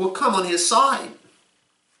will come on his side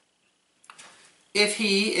if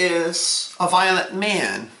he is a violent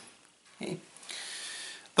man? Okay.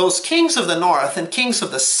 Those kings of the north and kings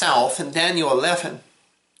of the south in Daniel 11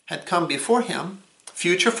 had come before him,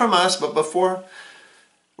 future from us, but before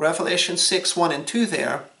Revelation 6, 1 and 2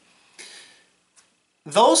 there.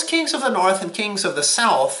 Those kings of the north and kings of the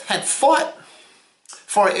south had fought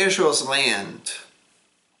for Israel's land.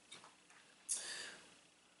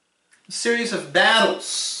 A series of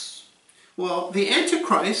battles. Well, the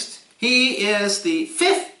Antichrist, he is the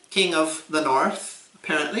fifth king of the north,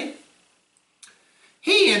 apparently.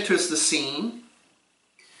 He enters the scene,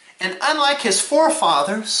 and unlike his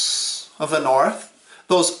forefathers of the north,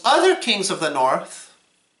 those other kings of the north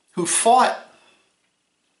who fought,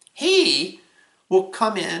 he will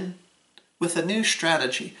come in with a new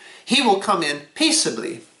strategy. He will come in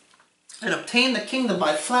peaceably and obtain the kingdom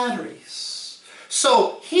by flatteries.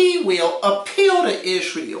 So he will appeal to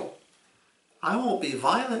Israel. I won't be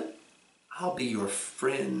violent. I'll be your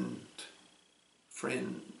friend.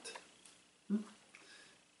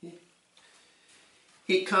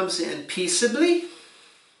 He comes in peaceably,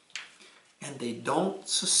 and they don't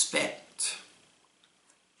suspect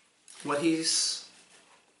what he's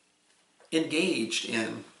engaged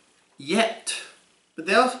in yet. But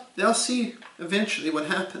they'll see eventually what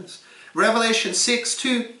happens. Revelation 6,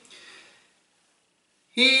 2.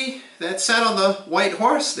 He that sat on the white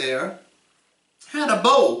horse there had a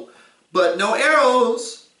bow, but no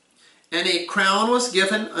arrows, and a crown was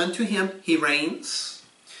given unto him. He reigns.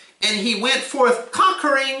 And he went forth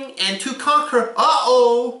conquering and to conquer.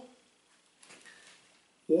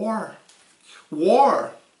 War.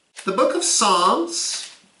 The book of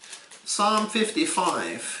Psalms, Psalm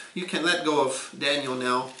 55. You can let go of Daniel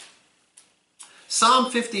now.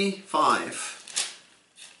 Psalm 55.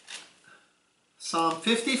 Psalm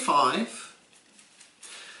 55,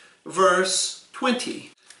 verse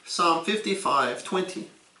 20. Psalm 55, 20.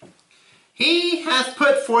 He hath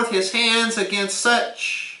put forth his hands against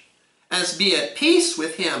such as be at peace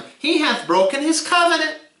with him. He hath broken his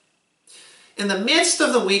covenant. In the midst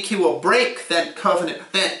of the week he will break that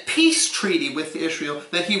covenant, that peace treaty with Israel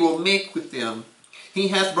that he will make with them. He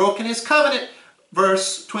hath broken his covenant.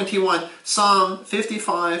 Verse 21, Psalm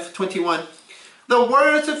 55, 21. The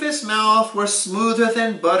words of his mouth were smoother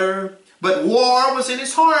than butter, but war was in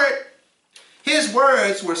his heart. His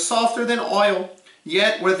words were softer than oil,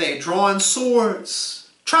 yet were they drawn swords.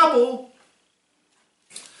 Trouble.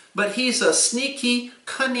 But he's a sneaky,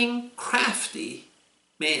 cunning, crafty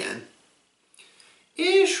man.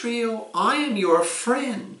 Israel, I am your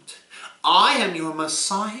friend. I am your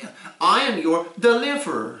Messiah. I am your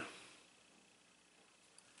deliverer.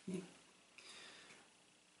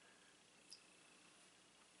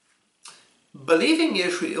 Believing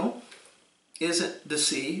Israel isn't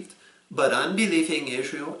deceived, but unbelieving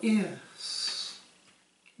Israel is.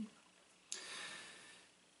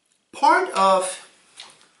 Part of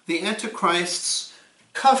the Antichrist's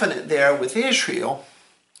covenant there with Israel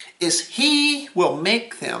is he will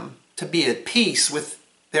make them to be at peace with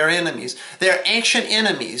their enemies. Their ancient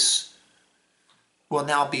enemies will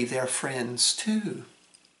now be their friends too.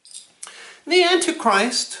 The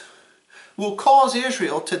Antichrist will cause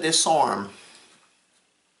Israel to disarm.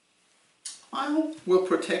 I will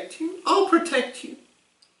protect you. I'll protect you.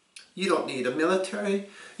 You don't need a military.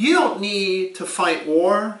 You don't need to fight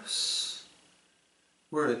wars.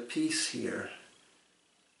 We're at peace here.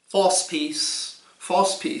 False peace.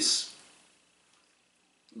 False peace.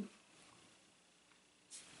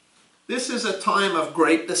 This is a time of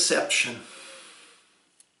great deception.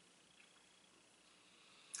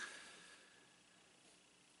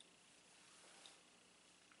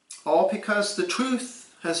 All because the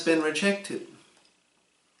truth has been rejected.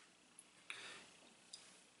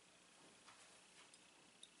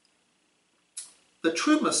 The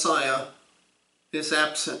true Messiah is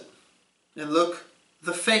absent. And look,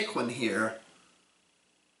 the fake one here.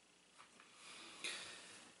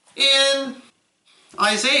 In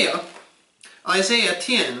Isaiah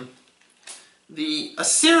 10, the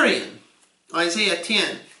Assyrian, Isaiah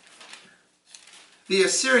 10, the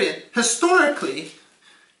Assyrian, historically,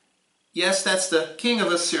 yes, that's the king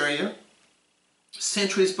of Assyria,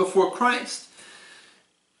 centuries before Christ.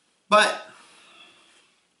 But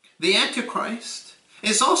the Antichrist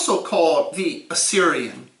is also called the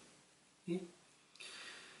Assyrian.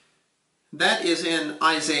 That is in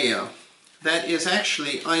Isaiah. That is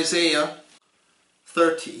actually Isaiah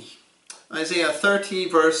 30. Isaiah 30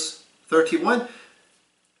 verse 31.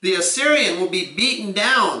 The Assyrian will be beaten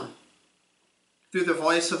down through the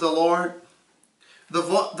voice of the Lord. The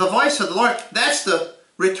voice of the Lord, that's the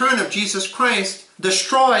return of Jesus Christ,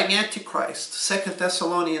 destroying Antichrist. 2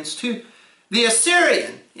 Thessalonians 2. The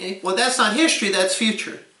Assyrian, well, that's not history, that's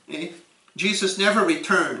future. Jesus never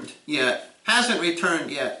returned yet, hasn't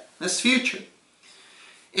returned yet. That's future.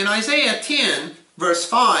 In Isaiah 10, verse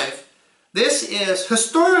 5, this is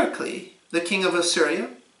historically the king of Assyria.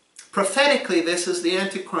 Prophetically, this is the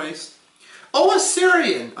Antichrist. O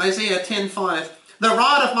Assyrian, Isaiah 10:5, the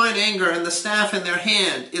rod of mine anger and the staff in their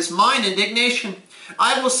hand is mine indignation.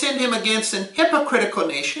 I will send him against an hypocritical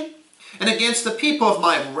nation, and against the people of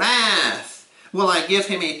my wrath will I give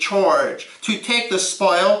him a charge, to take the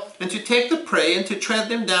spoil, and to take the prey, and to tread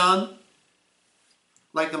them down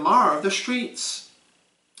like the mar of the streets.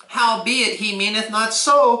 Howbeit he meaneth not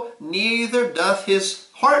so, neither doth his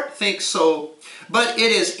heart think so. But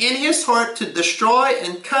it is in his heart to destroy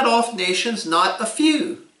and cut off nations, not a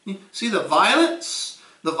few. See the violence?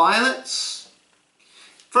 The violence.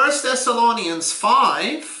 1 Thessalonians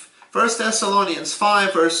 5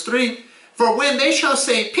 verse 3. For when they shall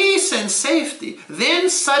say peace and safety, then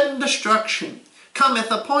sudden destruction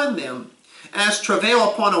cometh upon them, as travail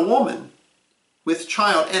upon a woman with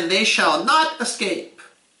child, and they shall not escape.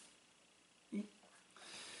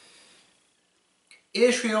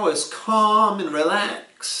 Israel is calm and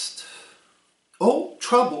relaxed. Oh,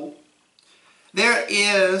 trouble. There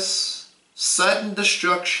is sudden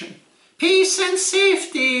destruction. Peace and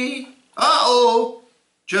safety. Uh-oh.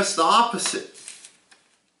 Just the opposite.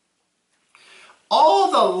 All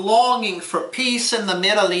the longing for peace in the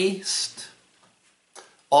Middle East,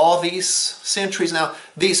 all these centuries now,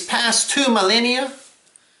 these past 2 millennia,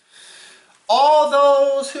 all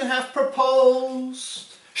those who have proposed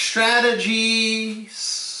strategies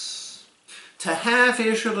to have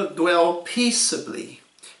Israel to dwell peaceably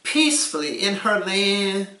in her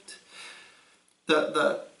land,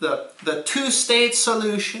 the two-state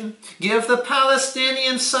solution, give the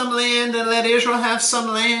Palestinians some land and let Israel have some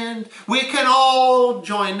land. We can all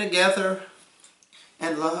join together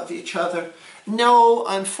and love each other. No,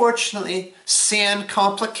 unfortunately, sin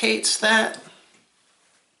complicates that.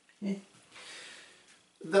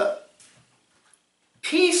 The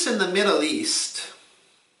peace in the Middle East.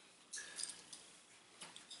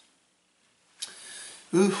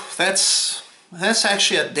 Ooh, that's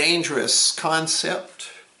actually a dangerous concept,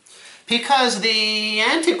 because the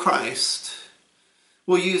Antichrist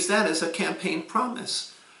will use that as a campaign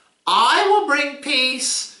promise. I will bring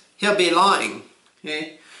peace. He'll be lying.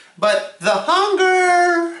 Okay? But the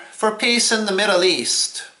hunger for peace in the Middle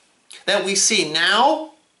East that we see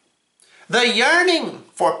now, the yearning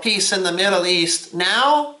for peace in the Middle East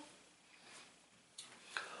now,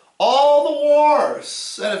 all the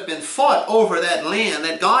wars that have been fought over that land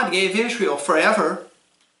that God gave Israel forever,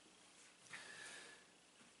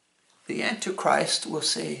 the Antichrist will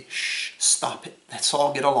say, shh, stop it. Let's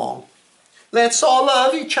all get along. Let's all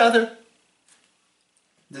love each other.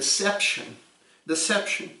 Deception.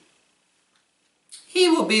 Deception. He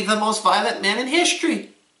will be the most violent man in history.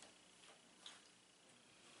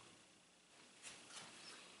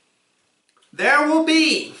 There will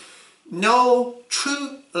be no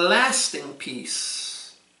true lasting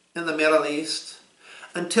peace in the Middle East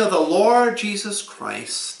until the Lord Jesus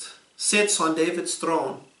Christ sits on David's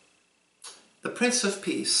throne. The Prince of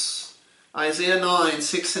Peace, Isaiah 9,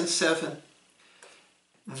 6 and 7.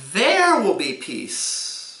 There will be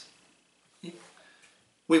peace.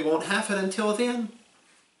 We won't have it until then.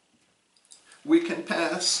 We can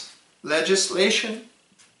pass legislation.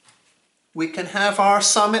 We can have our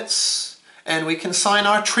summits, and we can sign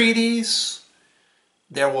our treaties.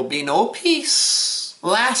 There will be no peace,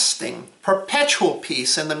 lasting, perpetual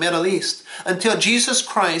peace in the Middle East until Jesus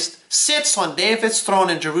Christ sits on David's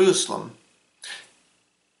throne in Jerusalem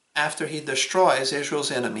after he destroys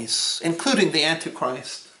Israel's enemies, including the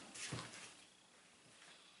Antichrist.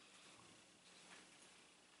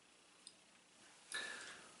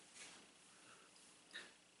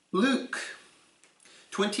 Luke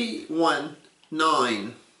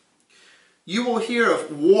 21:9. You will hear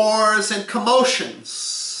of wars and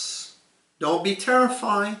commotions. Don't be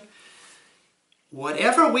terrified.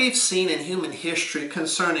 Whatever we've seen in human history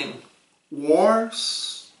concerning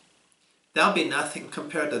wars, that'll be nothing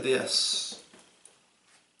compared to this.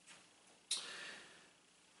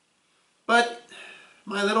 But,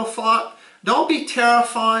 my little flock, don't be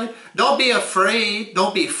terrified. Don't be afraid.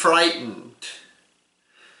 Don't be frightened.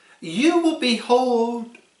 You will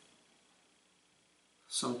behold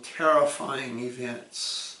some terrifying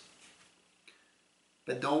events.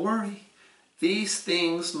 But don't worry. These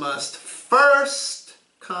things must first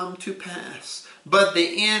come to pass. But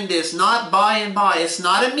the end is not by and by. It's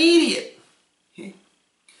not immediate. Okay?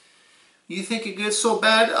 You think it gets so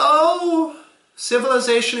bad, oh,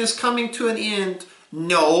 civilization is coming to an end.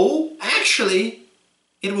 No, actually,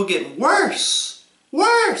 it will get worse.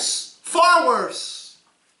 Worse. Far worse.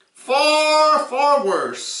 Far, far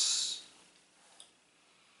worse.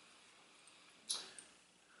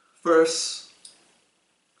 Verse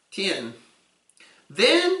 10.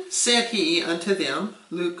 Then said he unto them,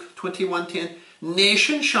 Luke 21:10,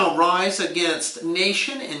 nation shall rise against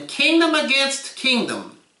nation, and kingdom against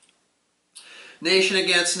kingdom. Nation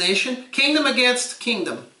against nation, kingdom against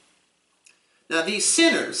kingdom. Now these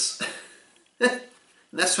sinners,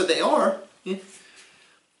 that's what they are.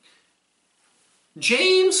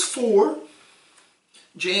 James 4,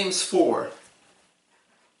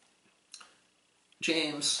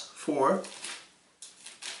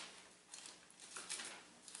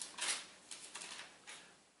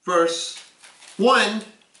 verse 1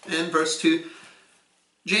 and verse 2.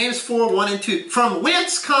 James 4, 1 and 2. From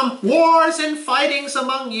whence come wars and fightings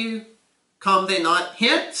among you? Come they not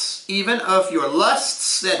hence, even of your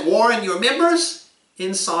lusts that war in your members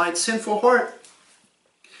inside sinful heart?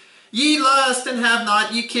 Ye lust and have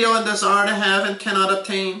not, ye kill and desire to have and cannot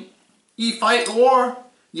obtain. Ye fight war,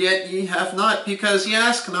 yet ye have not, because ye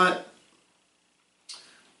ask not.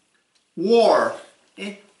 War.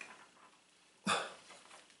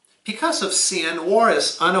 Because of sin, war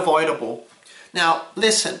is unavoidable. Now,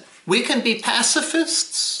 listen, we can be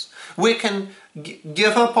pacifists. We can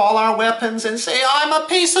give up all our weapons and say, I'm a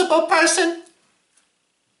peaceable person.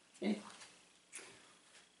 Okay.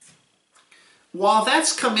 While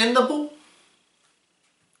that's commendable,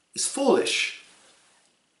 it's foolish.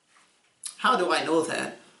 How do I know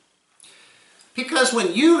that? Because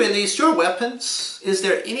when you release your weapons, is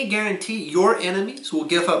there any guarantee your enemies will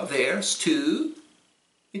give up theirs too?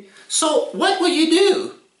 So what will you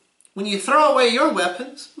do when you throw away your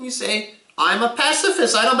weapons and you say, I'm a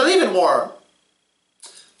pacifist, I don't believe in war?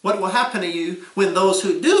 What will happen to you when those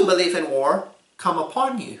who do believe in war come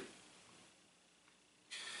upon you?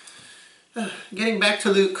 Getting back to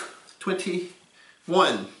Luke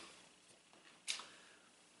 21.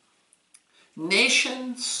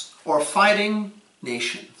 Nations are fighting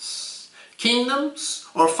nations. Kingdoms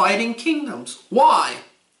are fighting kingdoms. Why?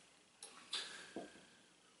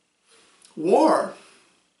 War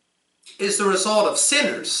is the result of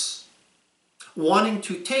sinners wanting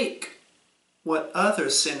to take what other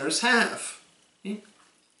sinners have.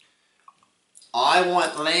 I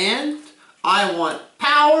want land, I want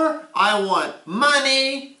power, I want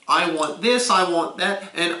money, I want this, I want that,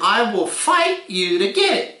 and I will fight you to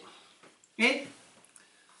get it. Okay?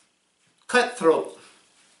 Cutthroat.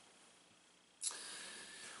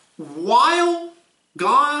 While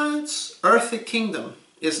God's earthly kingdom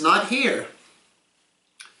is not here,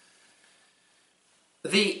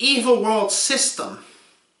 the evil world system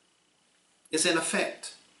is in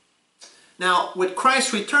effect. Now, with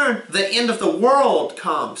Christ's return, the end of the world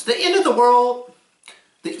comes. The end of the world,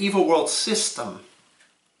 the evil world system.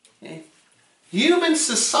 Okay? Human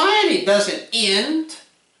society doesn't end.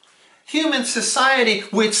 Human society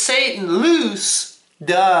with Satan loose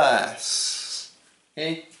does.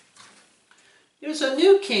 Okay? There's a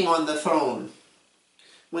new king on the throne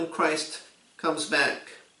when Christ comes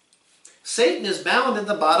back. Satan is bound in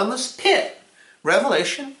the bottomless pit.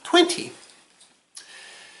 Revelation 20.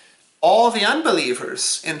 All the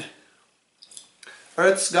unbelievers in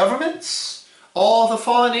earth's governments, all the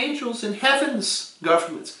fallen angels in heaven's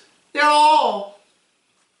governments, they're all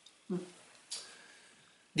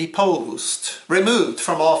deposed, removed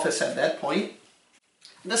from office at that point.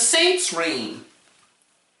 The saints reign.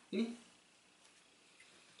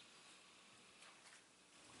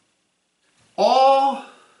 All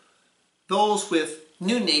those with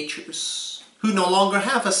new natures who no longer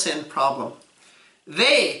have a sin problem,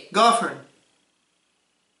 they govern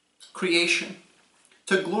creation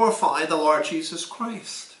to glorify the Lord Jesus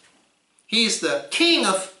Christ. He's the king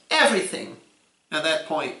of everything at that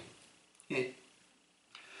point. Okay.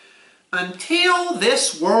 Until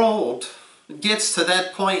this world gets to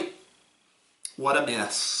that point, what a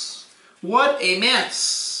mess. What a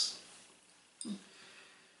mess.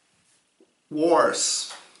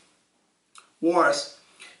 Wars. Wars.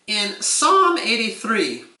 In Psalm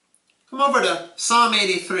 83, come over to Psalm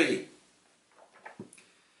 83.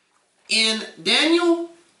 In Daniel,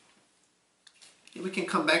 we can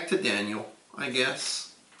come back to Daniel, I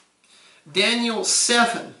guess. Daniel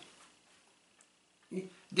 7.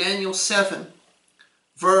 Daniel 7,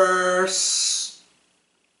 verse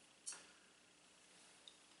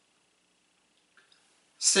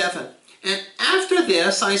 7. And after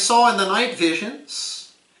this I saw in the night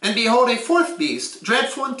visions, and behold, a fourth beast,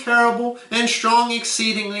 dreadful and terrible, and strong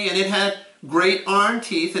exceedingly, and it had great iron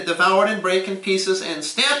teeth. It devoured and brake in pieces, and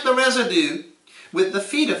stamped the residue with the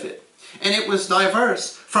feet of it. And it was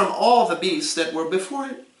diverse from all the beasts that were before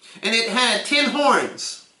it. And it had 10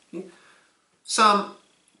 horns. Some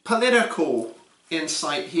political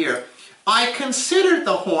insight here. I considered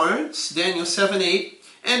the horns, Daniel 7:8,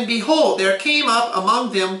 and behold, there came up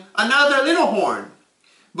among them another little horn,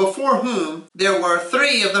 before whom there were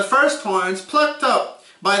 3 of the first horns plucked up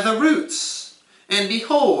by the roots. And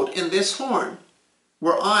behold, in this horn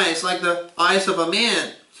were eyes like the eyes of a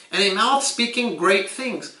man, and a mouth speaking great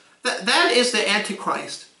things. That is the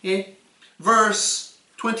Antichrist. Okay? Verse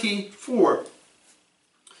 24.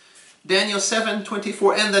 Daniel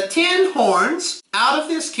 7:24. And the 10 horns out of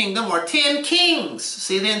this kingdom are 10 kings.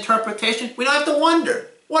 See the interpretation? We don't have to wonder.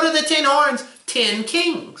 What are the 10 horns? 10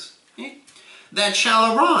 kings. Okay? That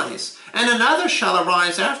shall arise. And another shall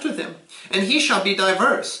arise after them. And he shall be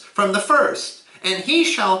diverse from the first. And he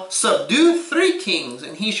shall subdue 3 kings.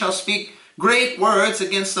 And he shall speak great words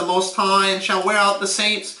against the Most High, and shall wear out the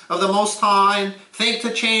saints of the Most High, and think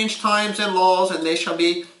to change times and laws, and they shall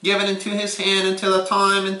be given into his hand until the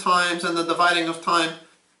time and times and the dividing of time.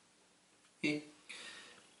 The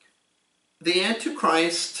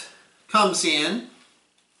Antichrist comes in.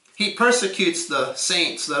 He persecutes the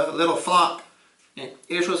saints, the little flock,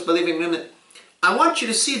 Israel's believing remnant. I want you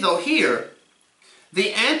to see, though, here,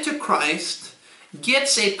 the Antichrist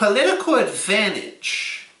gets a political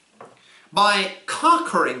advantage by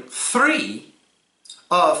conquering 3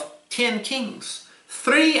 of 10 kings.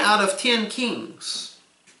 3 out of 10 kings.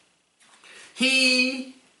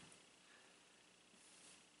 He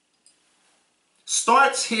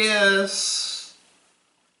starts his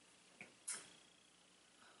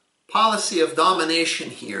policy of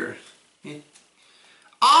domination here.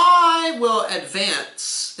 I will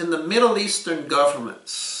advance in the Middle Eastern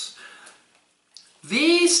governments.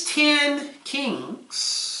 These 10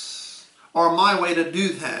 kings are my way to do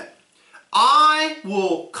that. I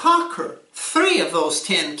will conquer 3 of those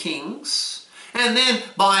 10 kings, and then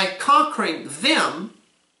by conquering them,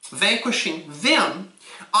 vanquishing them,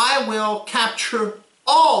 I will capture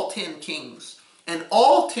all 10 kings. And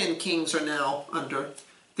all 10 kings are now under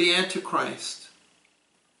the Antichrist.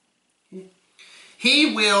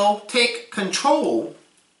 He will take control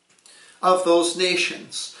of those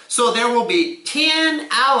nations. So there will be 10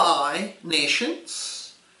 ally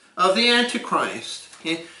nations of the Antichrist.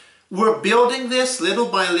 Okay? We're building this little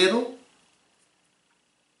by little.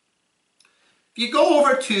 If you go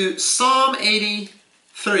over to Psalm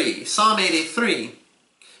 83,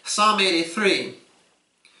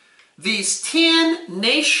 these 10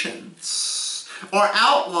 nations are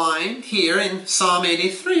outlined here in Psalm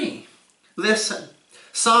 83. Listen,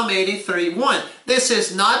 Psalm 83:1. This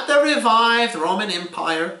is not the revived Roman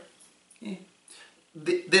Empire. Okay?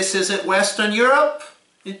 This isn't Western Europe.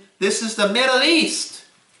 This is the Middle East.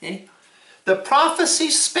 Okay? The prophecy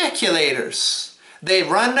speculators, they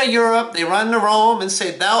run to Europe, they run to Rome and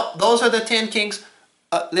say, those are the 10 kings.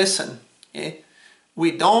 Listen, okay?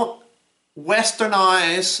 We don't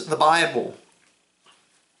westernize the Bible.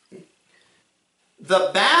 Okay?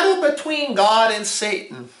 The battle between God and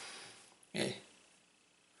Satan, okay,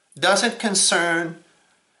 doesn't concern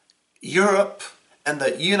Europe and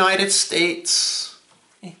the United States,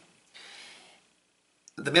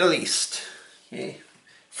 the Middle East. Okay?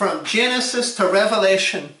 From Genesis to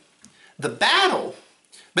Revelation, the battle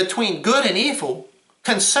between good and evil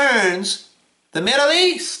concerns the Middle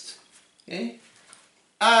East. Okay?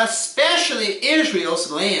 Especially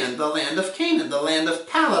Israel's land, the land of Canaan, the land of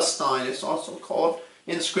Palestine. It's also called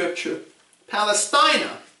in Scripture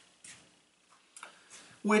Palestina,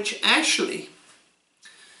 which actually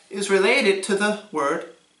is related to the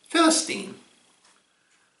word Philistine.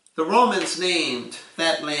 The Romans named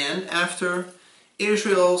that land after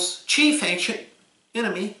Israel's chief ancient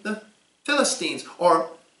enemy, the Philistines,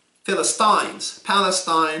 or Philistines.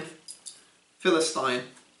 Palestine, Philistine.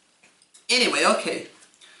 Anyway, okay.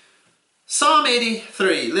 Psalm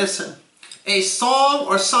 83, listen. A song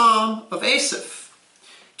or psalm of Asaph.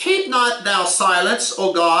 Keep not thou silence,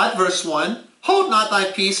 O God, verse 1. Hold not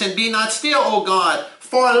thy peace, and be not still, O God.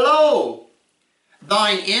 For lo,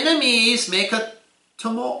 thine enemies make a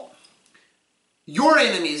tumult. Your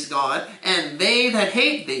enemies, God, and they that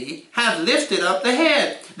hate thee, have lifted up the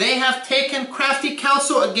head. They have taken crafty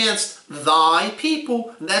counsel against thy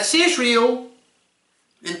people, that's Israel,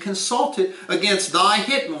 and consulted against thy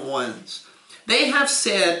hidden ones. They have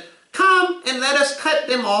said, come and let us cut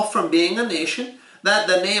them off from being a nation, that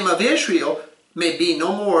the name of Israel may be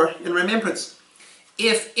no more in remembrance.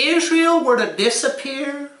 If Israel were to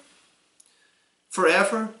disappear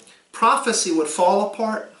forever, prophecy would fall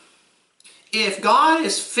apart. If God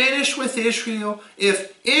is finished with Israel,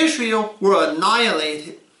 if Israel were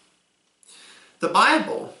annihilated, the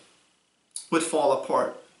Bible would fall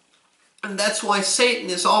apart. And that's why Satan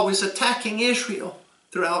is always attacking Israel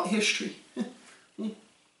throughout history.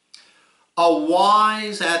 A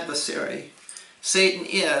wise adversary Satan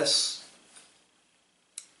is.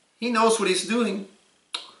 He knows what he's doing,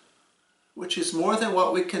 which is more than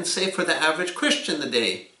what we can say for the average Christian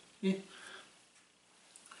today.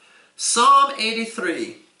 Psalm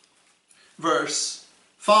 83, verse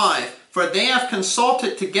 5. For they have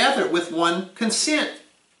consulted together with one consent.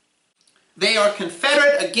 They are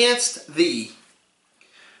confederate against thee.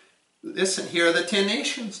 Listen, here are the 10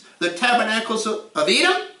 nations. The tabernacles of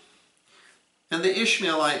Edom, and the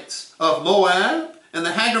Ishmaelites of Moab, and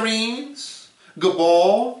the Hagarenes,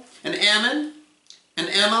 Gebal, and Ammon, and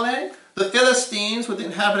Amalek, the Philistines with the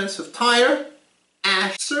inhabitants of Tyre,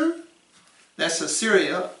 Asher, that's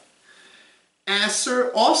Assyria.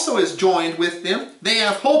 Asher also is joined with them. They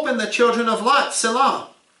have hope in the children of Lot, Selah.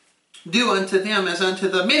 Do unto them as unto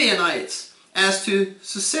the Midianites, as to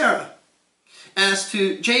Sisera, as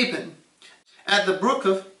to Jabin, at the brook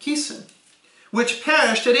of Kison, which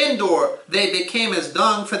perished at Endor. They became as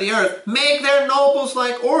dung for the earth. Make their nobles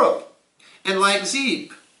like Oreb, and like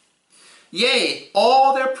Zeb. Yea,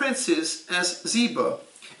 all their princes as Zebah,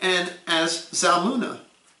 and as Zalmunna.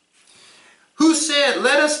 Who said,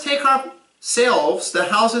 let us take ourselves the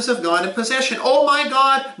houses of God in possession. O my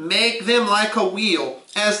God, make them like a wheel,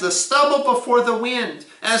 as the stubble before the wind,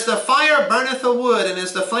 as the fire burneth the wood, and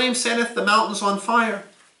as the flame setteth the mountains on fire.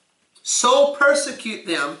 So persecute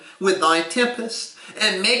them with thy tempest,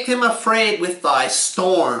 and make them afraid with thy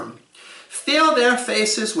storm. Fill their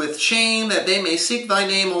faces with shame, that they may seek thy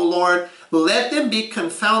name, O Lord. Let them be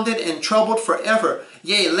confounded and troubled forever.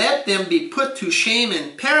 Yea, let them be put to shame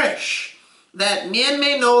and perish, that men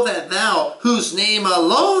may know that thou, whose name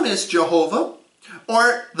alone is Jehovah,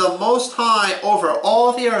 art the Most High over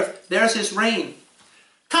all the earth. There's his reign.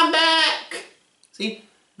 Come back. See,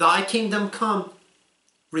 thy kingdom come.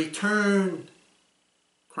 Return,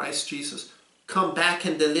 Christ Jesus. Come back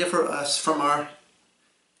and deliver us from our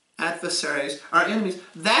adversaries, our enemies.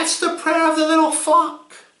 That's the prayer of the little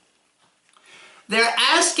flock. They're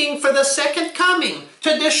asking for the second coming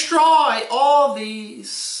to destroy all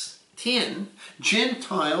these 10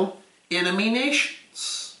 Gentile enemy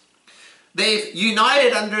nations. They've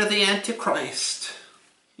united under the Antichrist.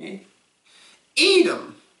 Okay?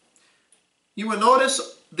 Edom. You will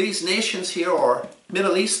notice these nations here are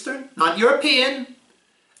Middle Eastern, not European,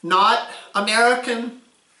 not American.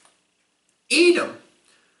 Edom,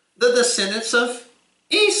 the descendants of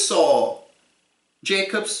Esau,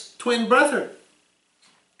 Jacob's twin brother.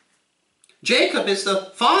 Jacob is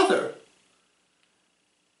the father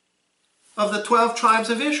of the 12 tribes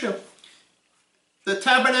of Israel. The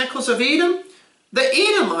tabernacles of Edom, the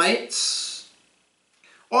Edomites,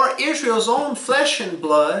 are Israel's own flesh and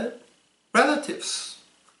blood relatives.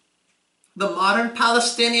 The modern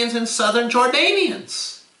Palestinians and southern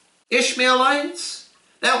Jordanians. Ishmaelites,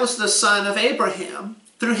 that was the son of Abraham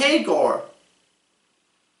through Hagar.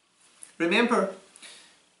 Remember,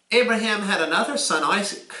 Abraham had another son,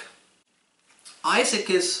 Isaac. Isaac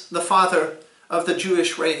is the father of the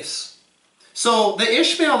Jewish race. So the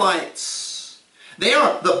Ishmaelites, they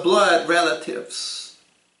are the blood relatives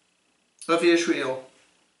of Israel.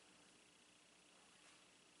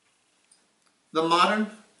 The modern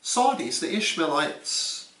Saudis, the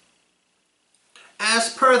Ishmaelites.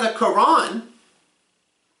 As per the Quran,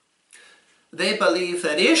 they believe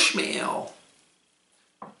that Ishmael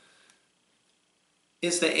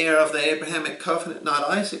is the heir of the Abrahamic covenant, not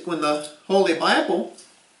Isaac, when the Holy Bible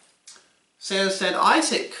says that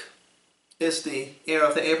Isaac is the heir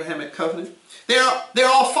of the Abrahamic covenant. They're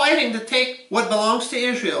all fighting to take what belongs to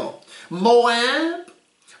Israel. Moab,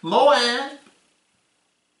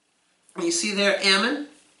 you see there Ammon.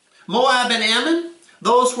 Moab and Ammon,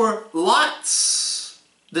 those were Lot's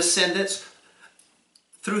descendants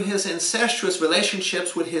through his incestuous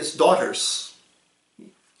relationships with his daughters.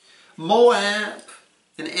 Moab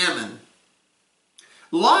and Ammon.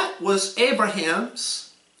 Lot was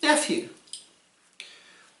Abraham's nephew.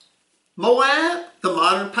 Moab, the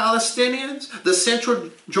modern Palestinians, the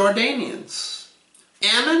central Jordanians.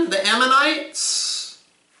 Ammon, the Ammonites,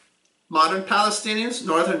 modern Palestinians,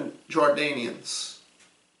 northern Jordanians.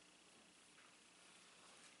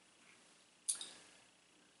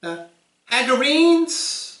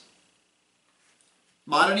 Hagarenes,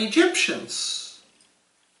 modern Egyptians.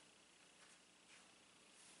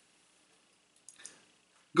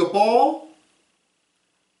 Gabal,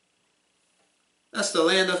 that's the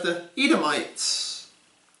land of the Edomites,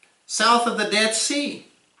 south of the Dead Sea.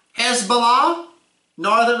 Hezbollah,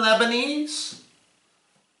 northern Lebanese.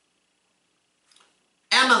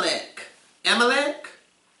 Amalek,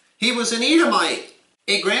 he was an Edomite,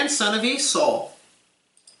 a grandson of Esau.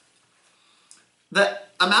 The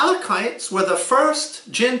Amalekites were the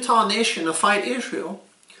first Gentile nation to fight Israel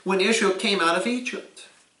when Israel came out of Egypt.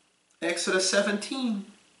 Exodus 17.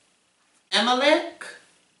 Amalek,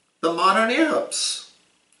 the modern Arabs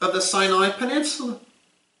of the Sinai Peninsula.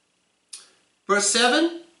 Verse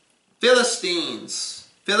 7, Philistines.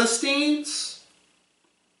 Philistines,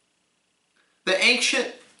 the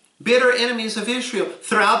ancient bitter enemies of Israel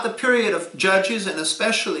throughout the period of Judges and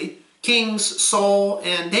especially Kings Saul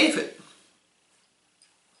and David.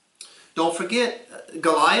 Don't forget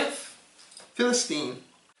Goliath, Philistine.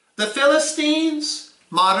 The Philistines,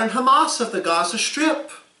 modern Hamas of the Gaza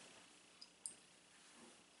Strip.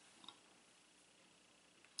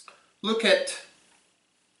 Look at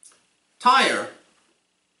Tyre,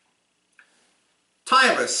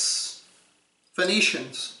 Tyrus,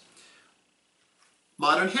 Phoenicians.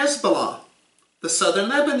 Modern Hezbollah, the southern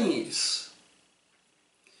Lebanese.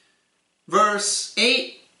 Verse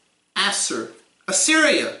 8,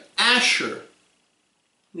 Assyria, Asher.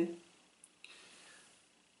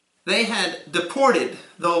 They had deported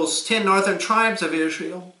those 10 northern tribes of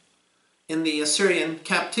Israel in the Assyrian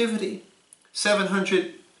captivity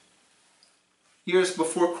 700 years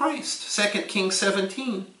before Christ, 2 Kings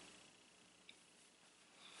 17.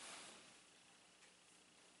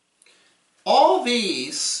 All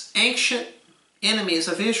these ancient enemies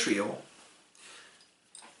of Israel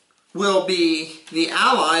will be the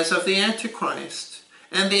allies of the Antichrist.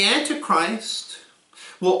 And the Antichrist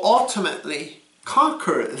will ultimately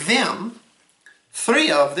conquer them, 3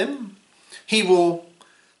 of them. He will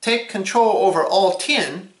take control over all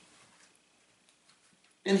 10.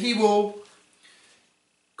 And he will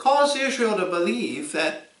cause Israel to believe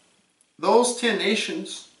that those 10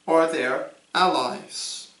 nations are their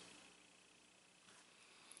allies.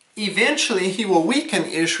 Eventually, he will weaken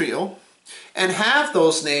Israel and have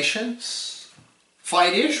those nations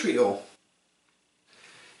fight Israel.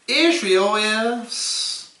 Israel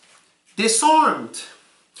is disarmed,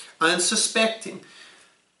 unsuspecting,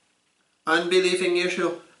 unbelieving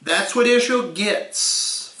Israel. That's what Israel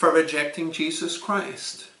gets for rejecting Jesus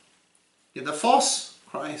Christ, the false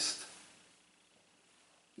Christ.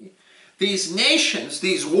 These nations,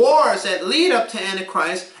 these wars that lead up to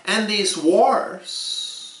Antichrist, and these wars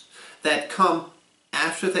that come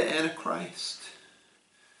after the Antichrist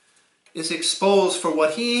is exposed for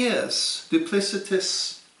what he is,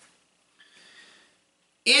 duplicitous.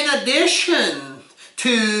 In addition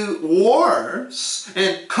to wars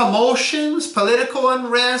and commotions, political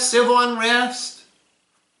unrest, civil unrest,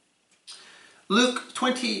 Luke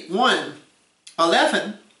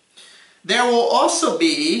 21:11, there will also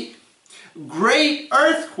be great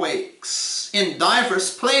earthquakes in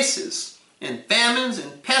diverse places, and famines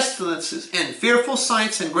and pestilences and fearful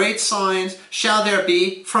sights and great signs shall there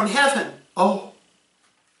be from heaven. Oh,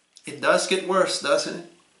 it does get worse, doesn't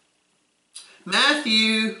it?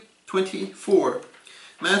 Matthew 24.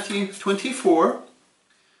 Matthew 24,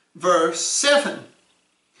 verse 7.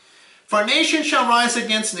 For nation shall rise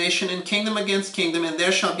against nation, and kingdom against kingdom, and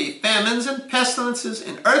there shall be famines and pestilences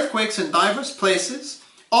and earthquakes in divers places.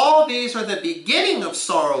 All these are the beginning of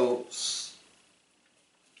sorrows.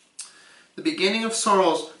 The beginning of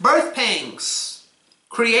sorrows. Birth pangs.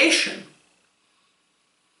 Creation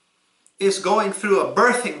is going through a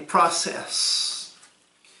birthing process.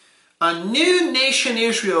 A new nation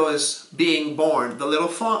Israel is being born, the little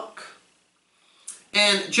flock.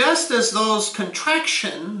 And just as those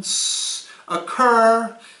contractions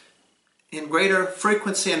occur in greater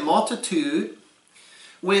frequency and multitude,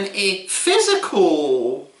 when a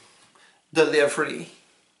physical delivery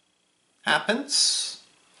happens,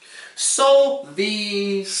 so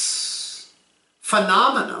these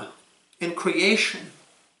phenomena in creation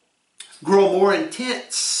grow more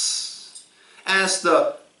intense as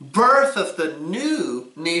the birth of the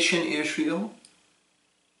new nation Israel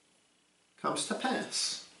comes to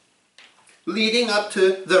pass, leading up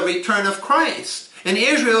to the return of Christ. And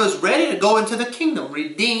Israel is ready to go into the kingdom,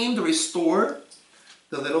 redeemed, restored,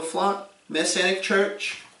 the little flock, Messianic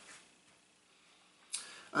church.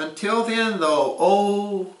 Until then, though,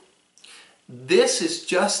 oh, this is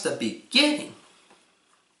just the beginning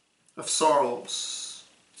of sorrows.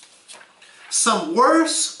 Some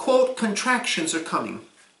worse, quote, contractions are coming.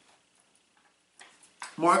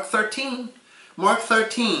 Mark 13. Mark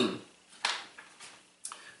 13,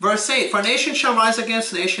 Verse 8, for nation shall rise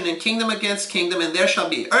against nation, and kingdom against kingdom, and there shall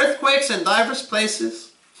be earthquakes in divers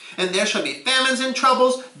places, and there shall be famines and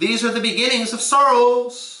troubles. These are the beginnings of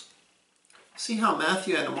sorrows. See how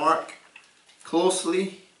Matthew and Mark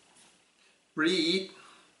closely read.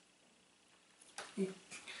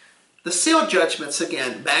 The seal judgments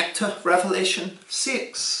again, back to Revelation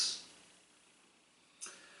 6.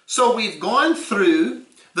 So we've gone through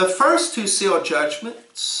the first two seal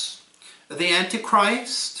judgments, the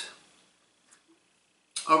Antichrist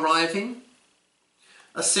arriving,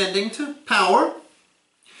 ascending to power.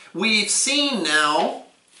 We've seen now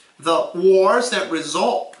the wars that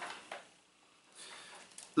result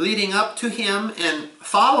leading up to him and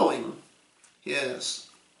following his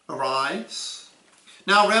arise.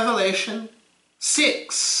 Now Revelation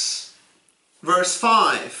 6, verse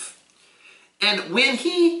 5. And when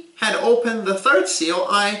he had opened the third seal,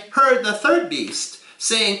 I heard the third beast,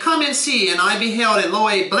 saying, come and see. And I beheld, and lo,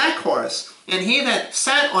 a black horse, and he that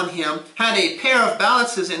sat on him had a pair of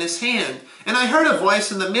balances in his hand. And I heard a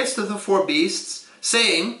voice in the midst of the four beasts,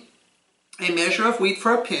 saying, a measure of wheat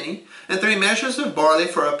for a penny, and 3 measures of barley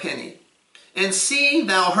for a penny. And see,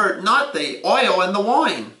 thou hurt not the oil and the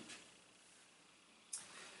wine.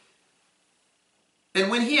 And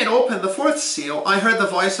when he had opened the fourth seal, I heard the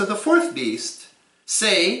voice of the fourth beast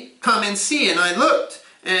say, come and see. And I looked,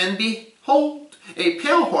 and behold, a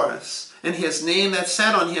pale horse, and his name that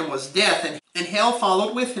sat on him was Death, and hell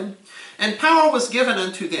followed with him. And power was given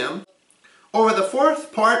unto them over the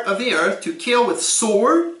fourth part of the earth to kill with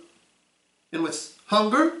sword, and with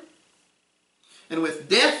hunger, and with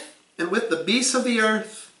death, and with the beasts of the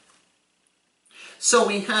earth. So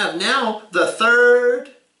we have now the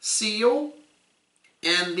third seal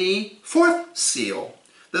and the fourth seal.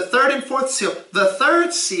 The third and fourth seal. The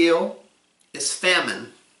third seal is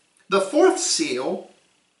famine. The fourth seal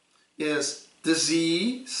is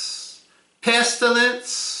disease,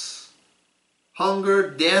 pestilence, hunger,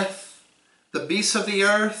 death, the beasts of the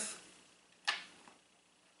earth.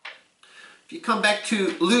 If you come back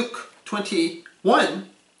to Luke 21,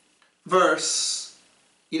 verse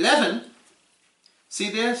 11, see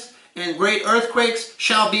this? And great earthquakes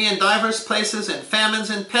shall be in divers places, and famines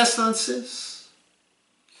and pestilences,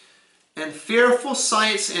 and fearful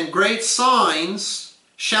sights and great signs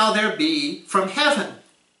shall there be from heaven.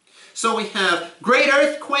 So we have great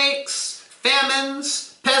earthquakes,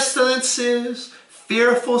 famines, pestilences,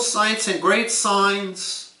 fearful sights and great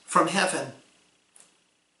signs from heaven.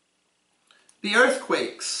 The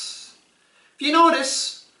earthquakes. If you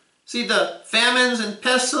notice, see the famines and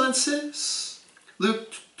pestilences,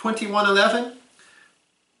 Luke 21:11,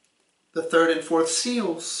 the third and fourth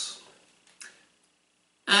seals.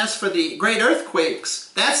 As for the great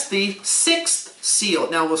earthquakes, that's the sixth seal.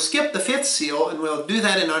 Now we'll skip the fifth seal, and we'll do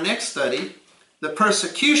that in our next study, the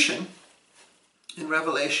persecution in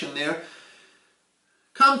Revelation there.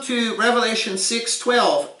 Come to Revelation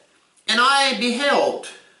 6:12. And I beheld,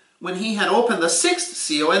 when he had opened the sixth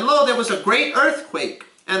seal, and lo, there was a great earthquake,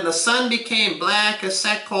 and the sun became black as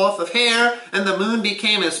sackcloth of hair, and the moon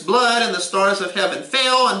became as blood, and the stars of heaven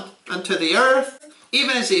fell unto the earth,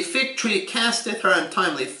 even as a fig tree casteth her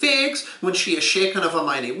untimely figs, when she is shaken of a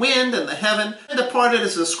mighty wind, and the heaven departed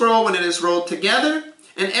as a scroll when it is rolled together,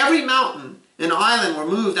 and every mountain and island were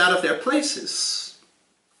moved out of their places.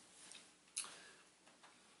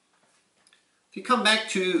 If you come back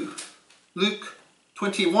to Luke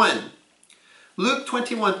 21. Luke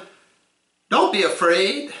 21. Don't be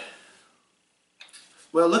afraid.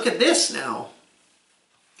 Well, look at this now.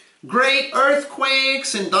 Great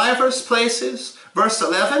earthquakes in divers places. Verse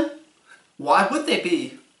 11. Why would they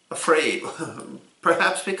be afraid?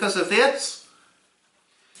 Perhaps because of this.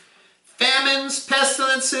 Famines,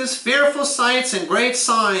 pestilences, fearful sights, and great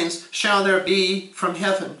signs shall there be from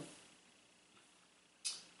heaven.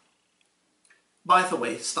 By the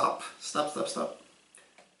way, stop.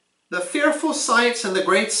 The fearful sights and the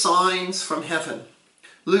great signs from heaven.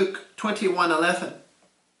 Luke 21:11.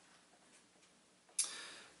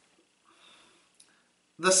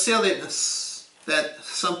 The silliness that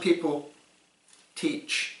some people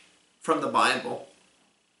teach from the Bible.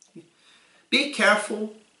 Be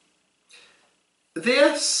careful.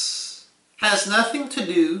 This has nothing to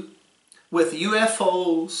do with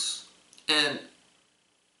UFOs and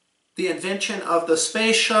the invention of the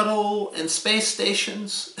space shuttle and space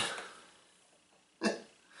stations.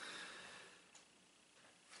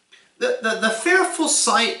 The fearful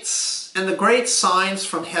sights and the great signs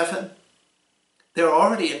from heaven, they're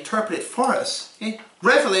already interpreted for us. Okay?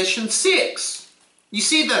 Revelation 6. You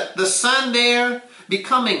see the sun there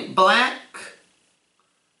becoming black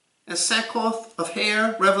as sackcloth of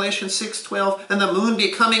hair, Revelation 6:12, and the moon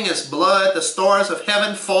becoming as blood, the stars of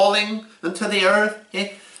heaven falling unto the earth.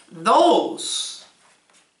 Okay? Those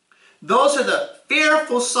are the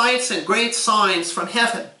fearful sights and great signs from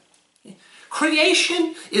heaven. Okay?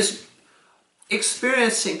 Creation is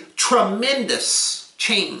experiencing tremendous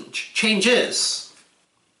changes.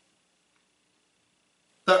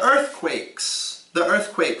 The earthquakes.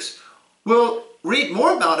 We'll read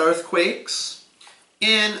more about earthquakes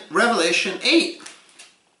in Revelation 8.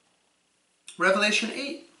 Revelation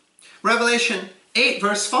 8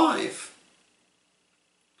 verse 5.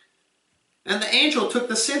 And the angel took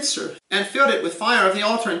the censer and filled it with fire of the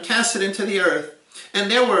altar and cast it into the earth. And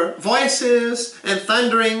there were voices and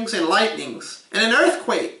thunderings and lightnings and an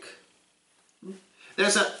earthquake.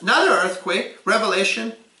 There's another earthquake,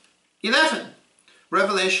 Revelation 11.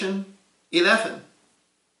 Revelation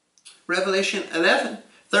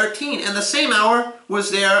 11:13. And the same hour was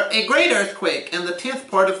there a great earthquake, and the 10th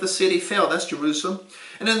part of the city fell. That's Jerusalem.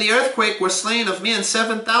 And in the earthquake were slain of men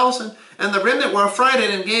 7,000, and the remnant were affrighted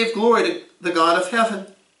and gave glory to the God of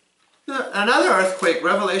heaven. Another earthquake,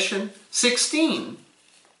 Revelation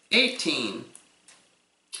 16:18.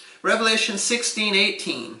 Revelation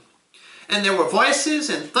 16:18. And there were voices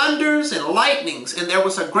and thunders and lightnings, and there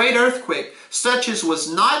was a great earthquake, such as was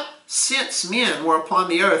not since men were upon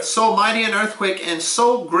the earth, so mighty an earthquake and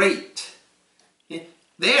so great.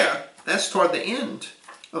 There, that's toward the end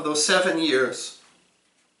of those 7 years.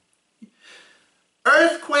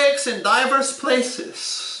 Earthquakes in diverse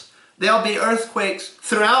places. There'll be earthquakes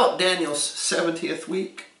throughout Daniel's 70th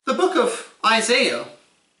week. The book of Isaiah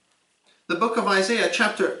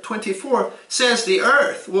chapter 24 says the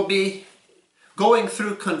earth will be going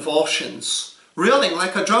through convulsions, reeling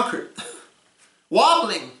like a drunkard,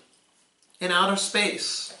 wobbling in outer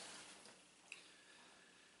space.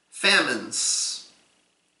 Famines.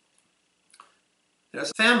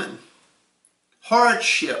 There's famine.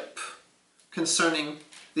 Hardship concerning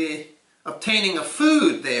the obtaining of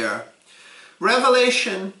food there.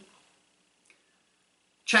 Revelation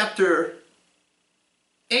chapter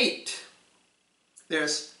 8.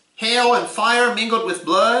 There's hail and fire mingled with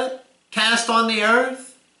blood cast on the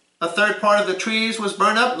earth. A third part of the trees was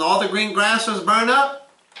burned up, and all the green grass was burned up.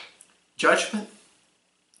 Judgment.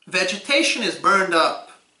 Vegetation is burned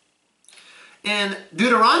up. And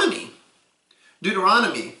Deuteronomy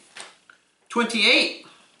 28.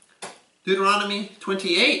 Deuteronomy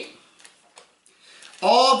 28.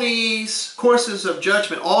 All these courses of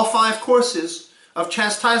judgment, all 5 courses of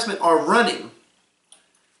chastisement are running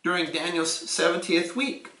during Daniel's 70th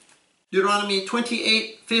week. Deuteronomy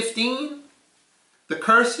 28:15, the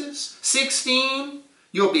curses. 16,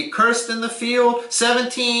 you'll be cursed in the field.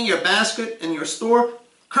 17, your basket and your store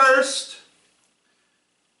cursed.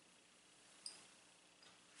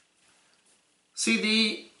 See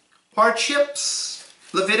the hardships.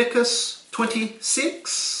 Leviticus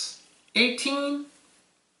 26:18.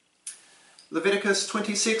 Leviticus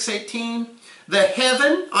 26:18. The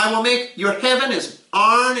heaven, I will make your heaven as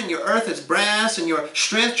iron and your earth as brass, and your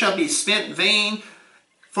strength shall be spent in vain,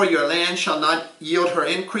 for your land shall not yield her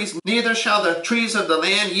increase, neither shall the trees of the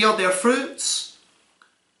land yield their fruits.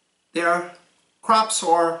 Their crops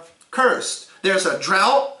are cursed. There's a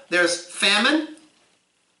drought, there's famine.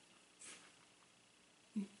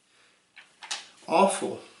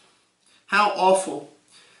 Awful. How awful.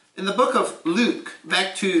 In the book of Luke,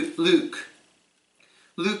 back to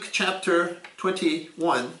Luke chapter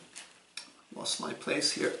 21. Lost my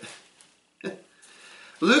place here.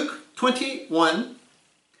 Luke 21.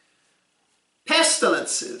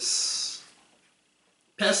 Pestilences.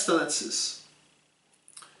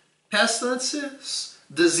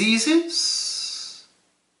 Diseases.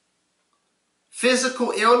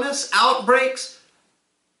 Physical illness. Outbreaks.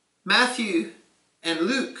 Matthew and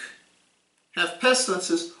Luke have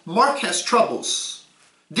pestilences. Mark has troubles.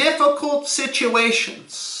 Difficult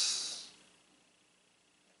situations.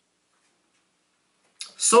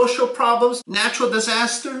 Social problems, natural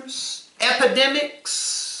disasters,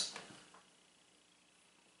 epidemics.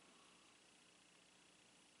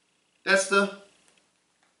 That's the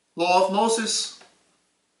law of Moses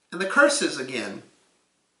and the curses again.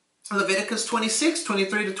 Leviticus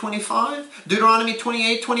 26:23-25, Deuteronomy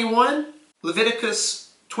 28:21,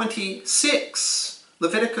 Leviticus 26.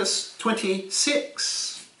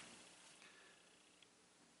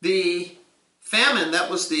 The famine, that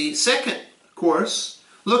was the second course.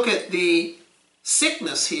 Look at the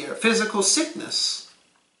sickness here, physical sickness.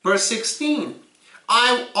 Verse 16,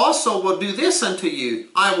 I also will do this unto you.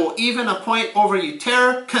 I will even appoint over you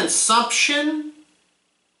terror, consumption,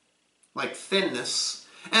 like thinness,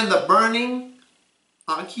 and the burning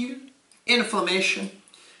ague, inflammation,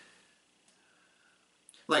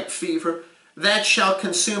 like fever, that shall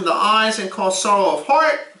consume the eyes and cause sorrow of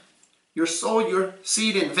heart. Your soul, your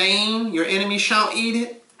seed in vain, your enemy shall eat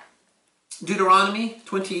it. Deuteronomy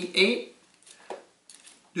 28.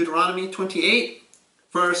 Deuteronomy 28,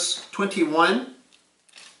 verse 21.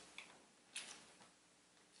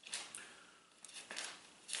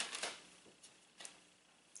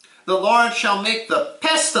 The Lord shall make the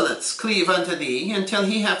pestilence cleave unto thee until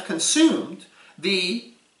he have consumed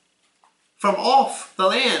thee from off the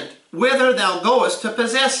land, whither thou goest to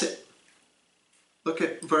possess it. Look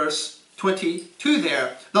at verse 22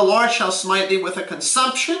 there. The Lord shall smite thee with a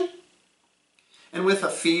consumption, and with a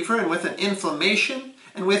fever, and with an inflammation,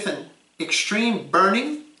 and with an extreme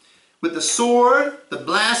burning, with the sword, the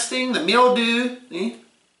blasting, the mildew,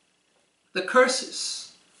 the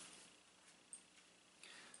curses.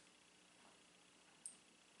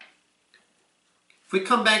 If we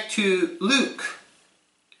come back to Luke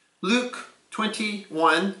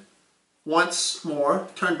 21, once more,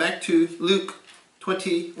 turn back to Luke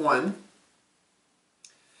 21.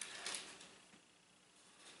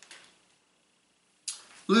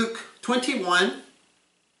 Luke 21,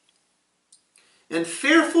 and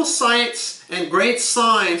fearful sights and great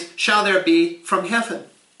signs shall there be from heaven.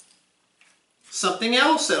 Something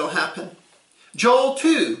else that'll happen. Joel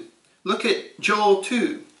 2, look at Joel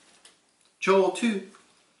 2. Joel 2,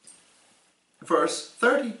 verse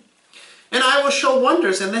 30. And I will show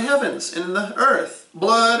wonders in the heavens and in the earth,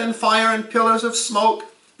 blood and fire and pillars of smoke.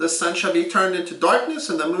 The sun shall be turned into darkness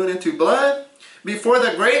and the moon into blood, before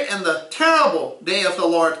the great and the terrible day of the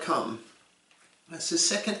Lord come. That's his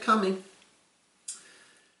second coming.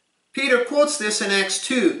 Peter quotes this in Acts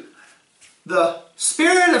 2. The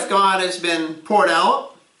Spirit of God has been poured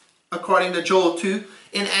out, according to Joel 2,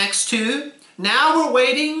 in Acts 2. Now we're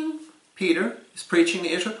waiting. Peter is preaching to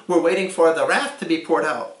Israel. We're waiting for the wrath to be poured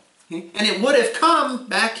out. And it would have come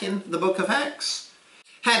back in the book of Acts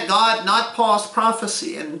had God not paused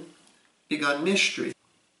prophecy and begun mystery.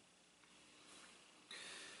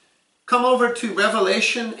 Come over to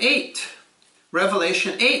Revelation 8.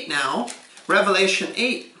 Revelation 8 now. Revelation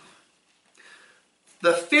 8.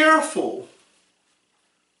 The fearful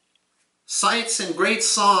sights and great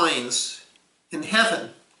signs in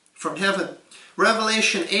heaven, from heaven.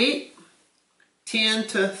 Revelation 8. 10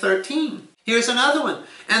 to 13. Here's another one.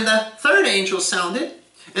 And the third angel sounded,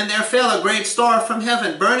 and there fell a great star from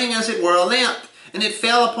heaven, burning as it were a lamp. And it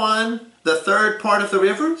fell upon the third part of the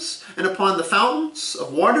rivers, and upon the fountains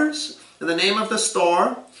of waters. And the name of the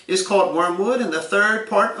star is called Wormwood, and the third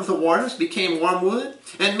part of the waters became wormwood.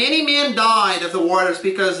 And many men died of the waters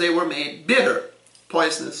because they were made bitter,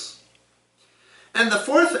 poisonous. And the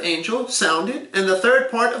fourth angel sounded, and the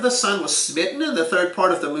third part of the sun was smitten, and the third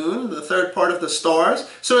part of the moon, and the third part of the stars.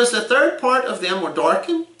 So as the third part of them were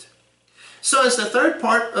darkened, so as the third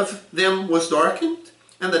part of them was darkened,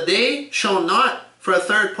 and the day shone not for a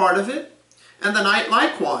third part of it, and the night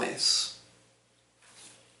likewise.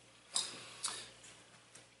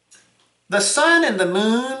 The sun and the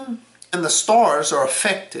moon and the stars are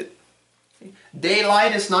affected.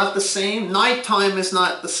 Daylight is not the same. Nighttime is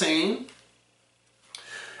not the same.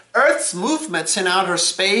 Earth's movements in outer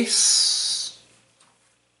space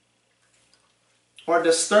are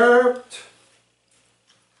disturbed.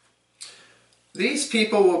 These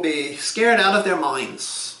people will be scared out of their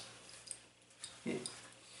minds.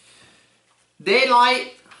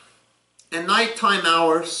 Daylight and nighttime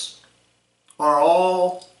hours are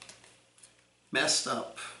all messed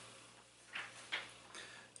up.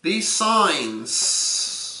 These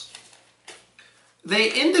signs,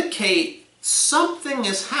 they indicate something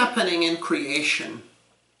is happening in creation.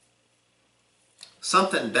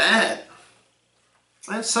 Something bad.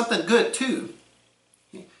 And something good too.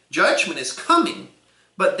 Judgment is coming,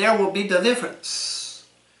 but there will be deliverance.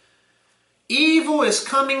 Evil is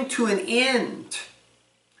coming to an end,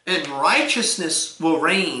 and righteousness will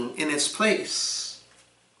reign in its place.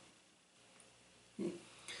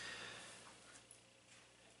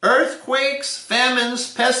 Earthquakes,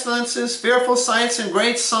 famines, pestilences, fearful sights, and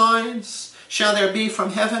great signs shall there be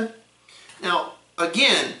from heaven. Now,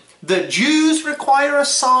 again, the Jews require a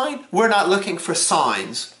sign. We're not looking for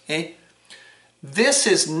signs. Okay? This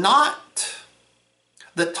is not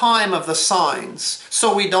the time of the signs,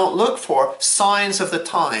 so we don't look for signs of the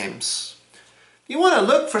times. If you want to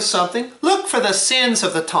look for something, look for the sins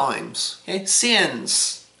of the times. Okay?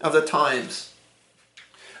 Sins of the times.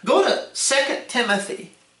 Go to 2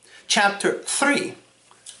 Timothy chapter 3.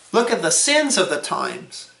 Look at the sins of the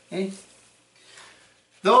times. Okay?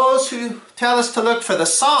 Those who tell us to look for the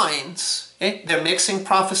signs, they're mixing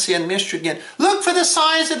prophecy and mystery again. Look for the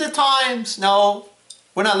signs of the times. No,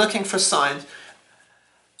 we're not looking for signs.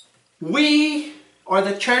 We are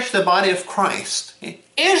the church, the body of Christ.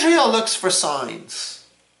 Israel looks for signs.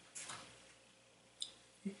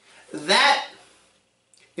 That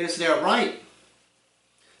is their right,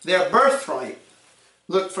 their birthright.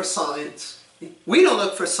 Look for signs. We don't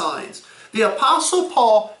look for signs. The Apostle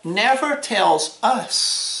Paul never tells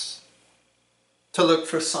us to look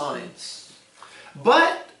for signs.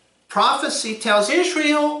 But prophecy tells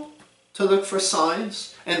Israel to look for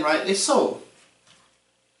signs, and rightly so.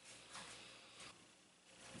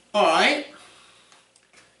 All right.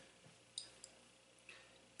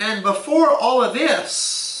 And before all of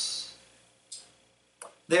this,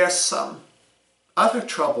 there's some other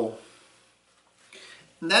trouble.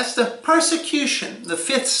 And that's the persecution, the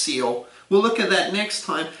fifth seal. We'll look at that next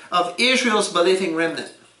time, of Israel's believing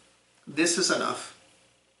remnant. This is enough.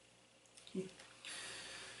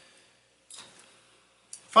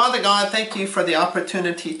 Father God, thank you for the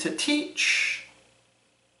opportunity to teach.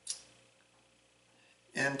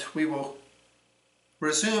 And we will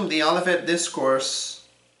resume the Olivet Discourse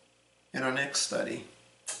in our next study.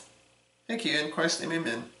 Thank you. In Christ's name,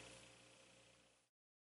 amen.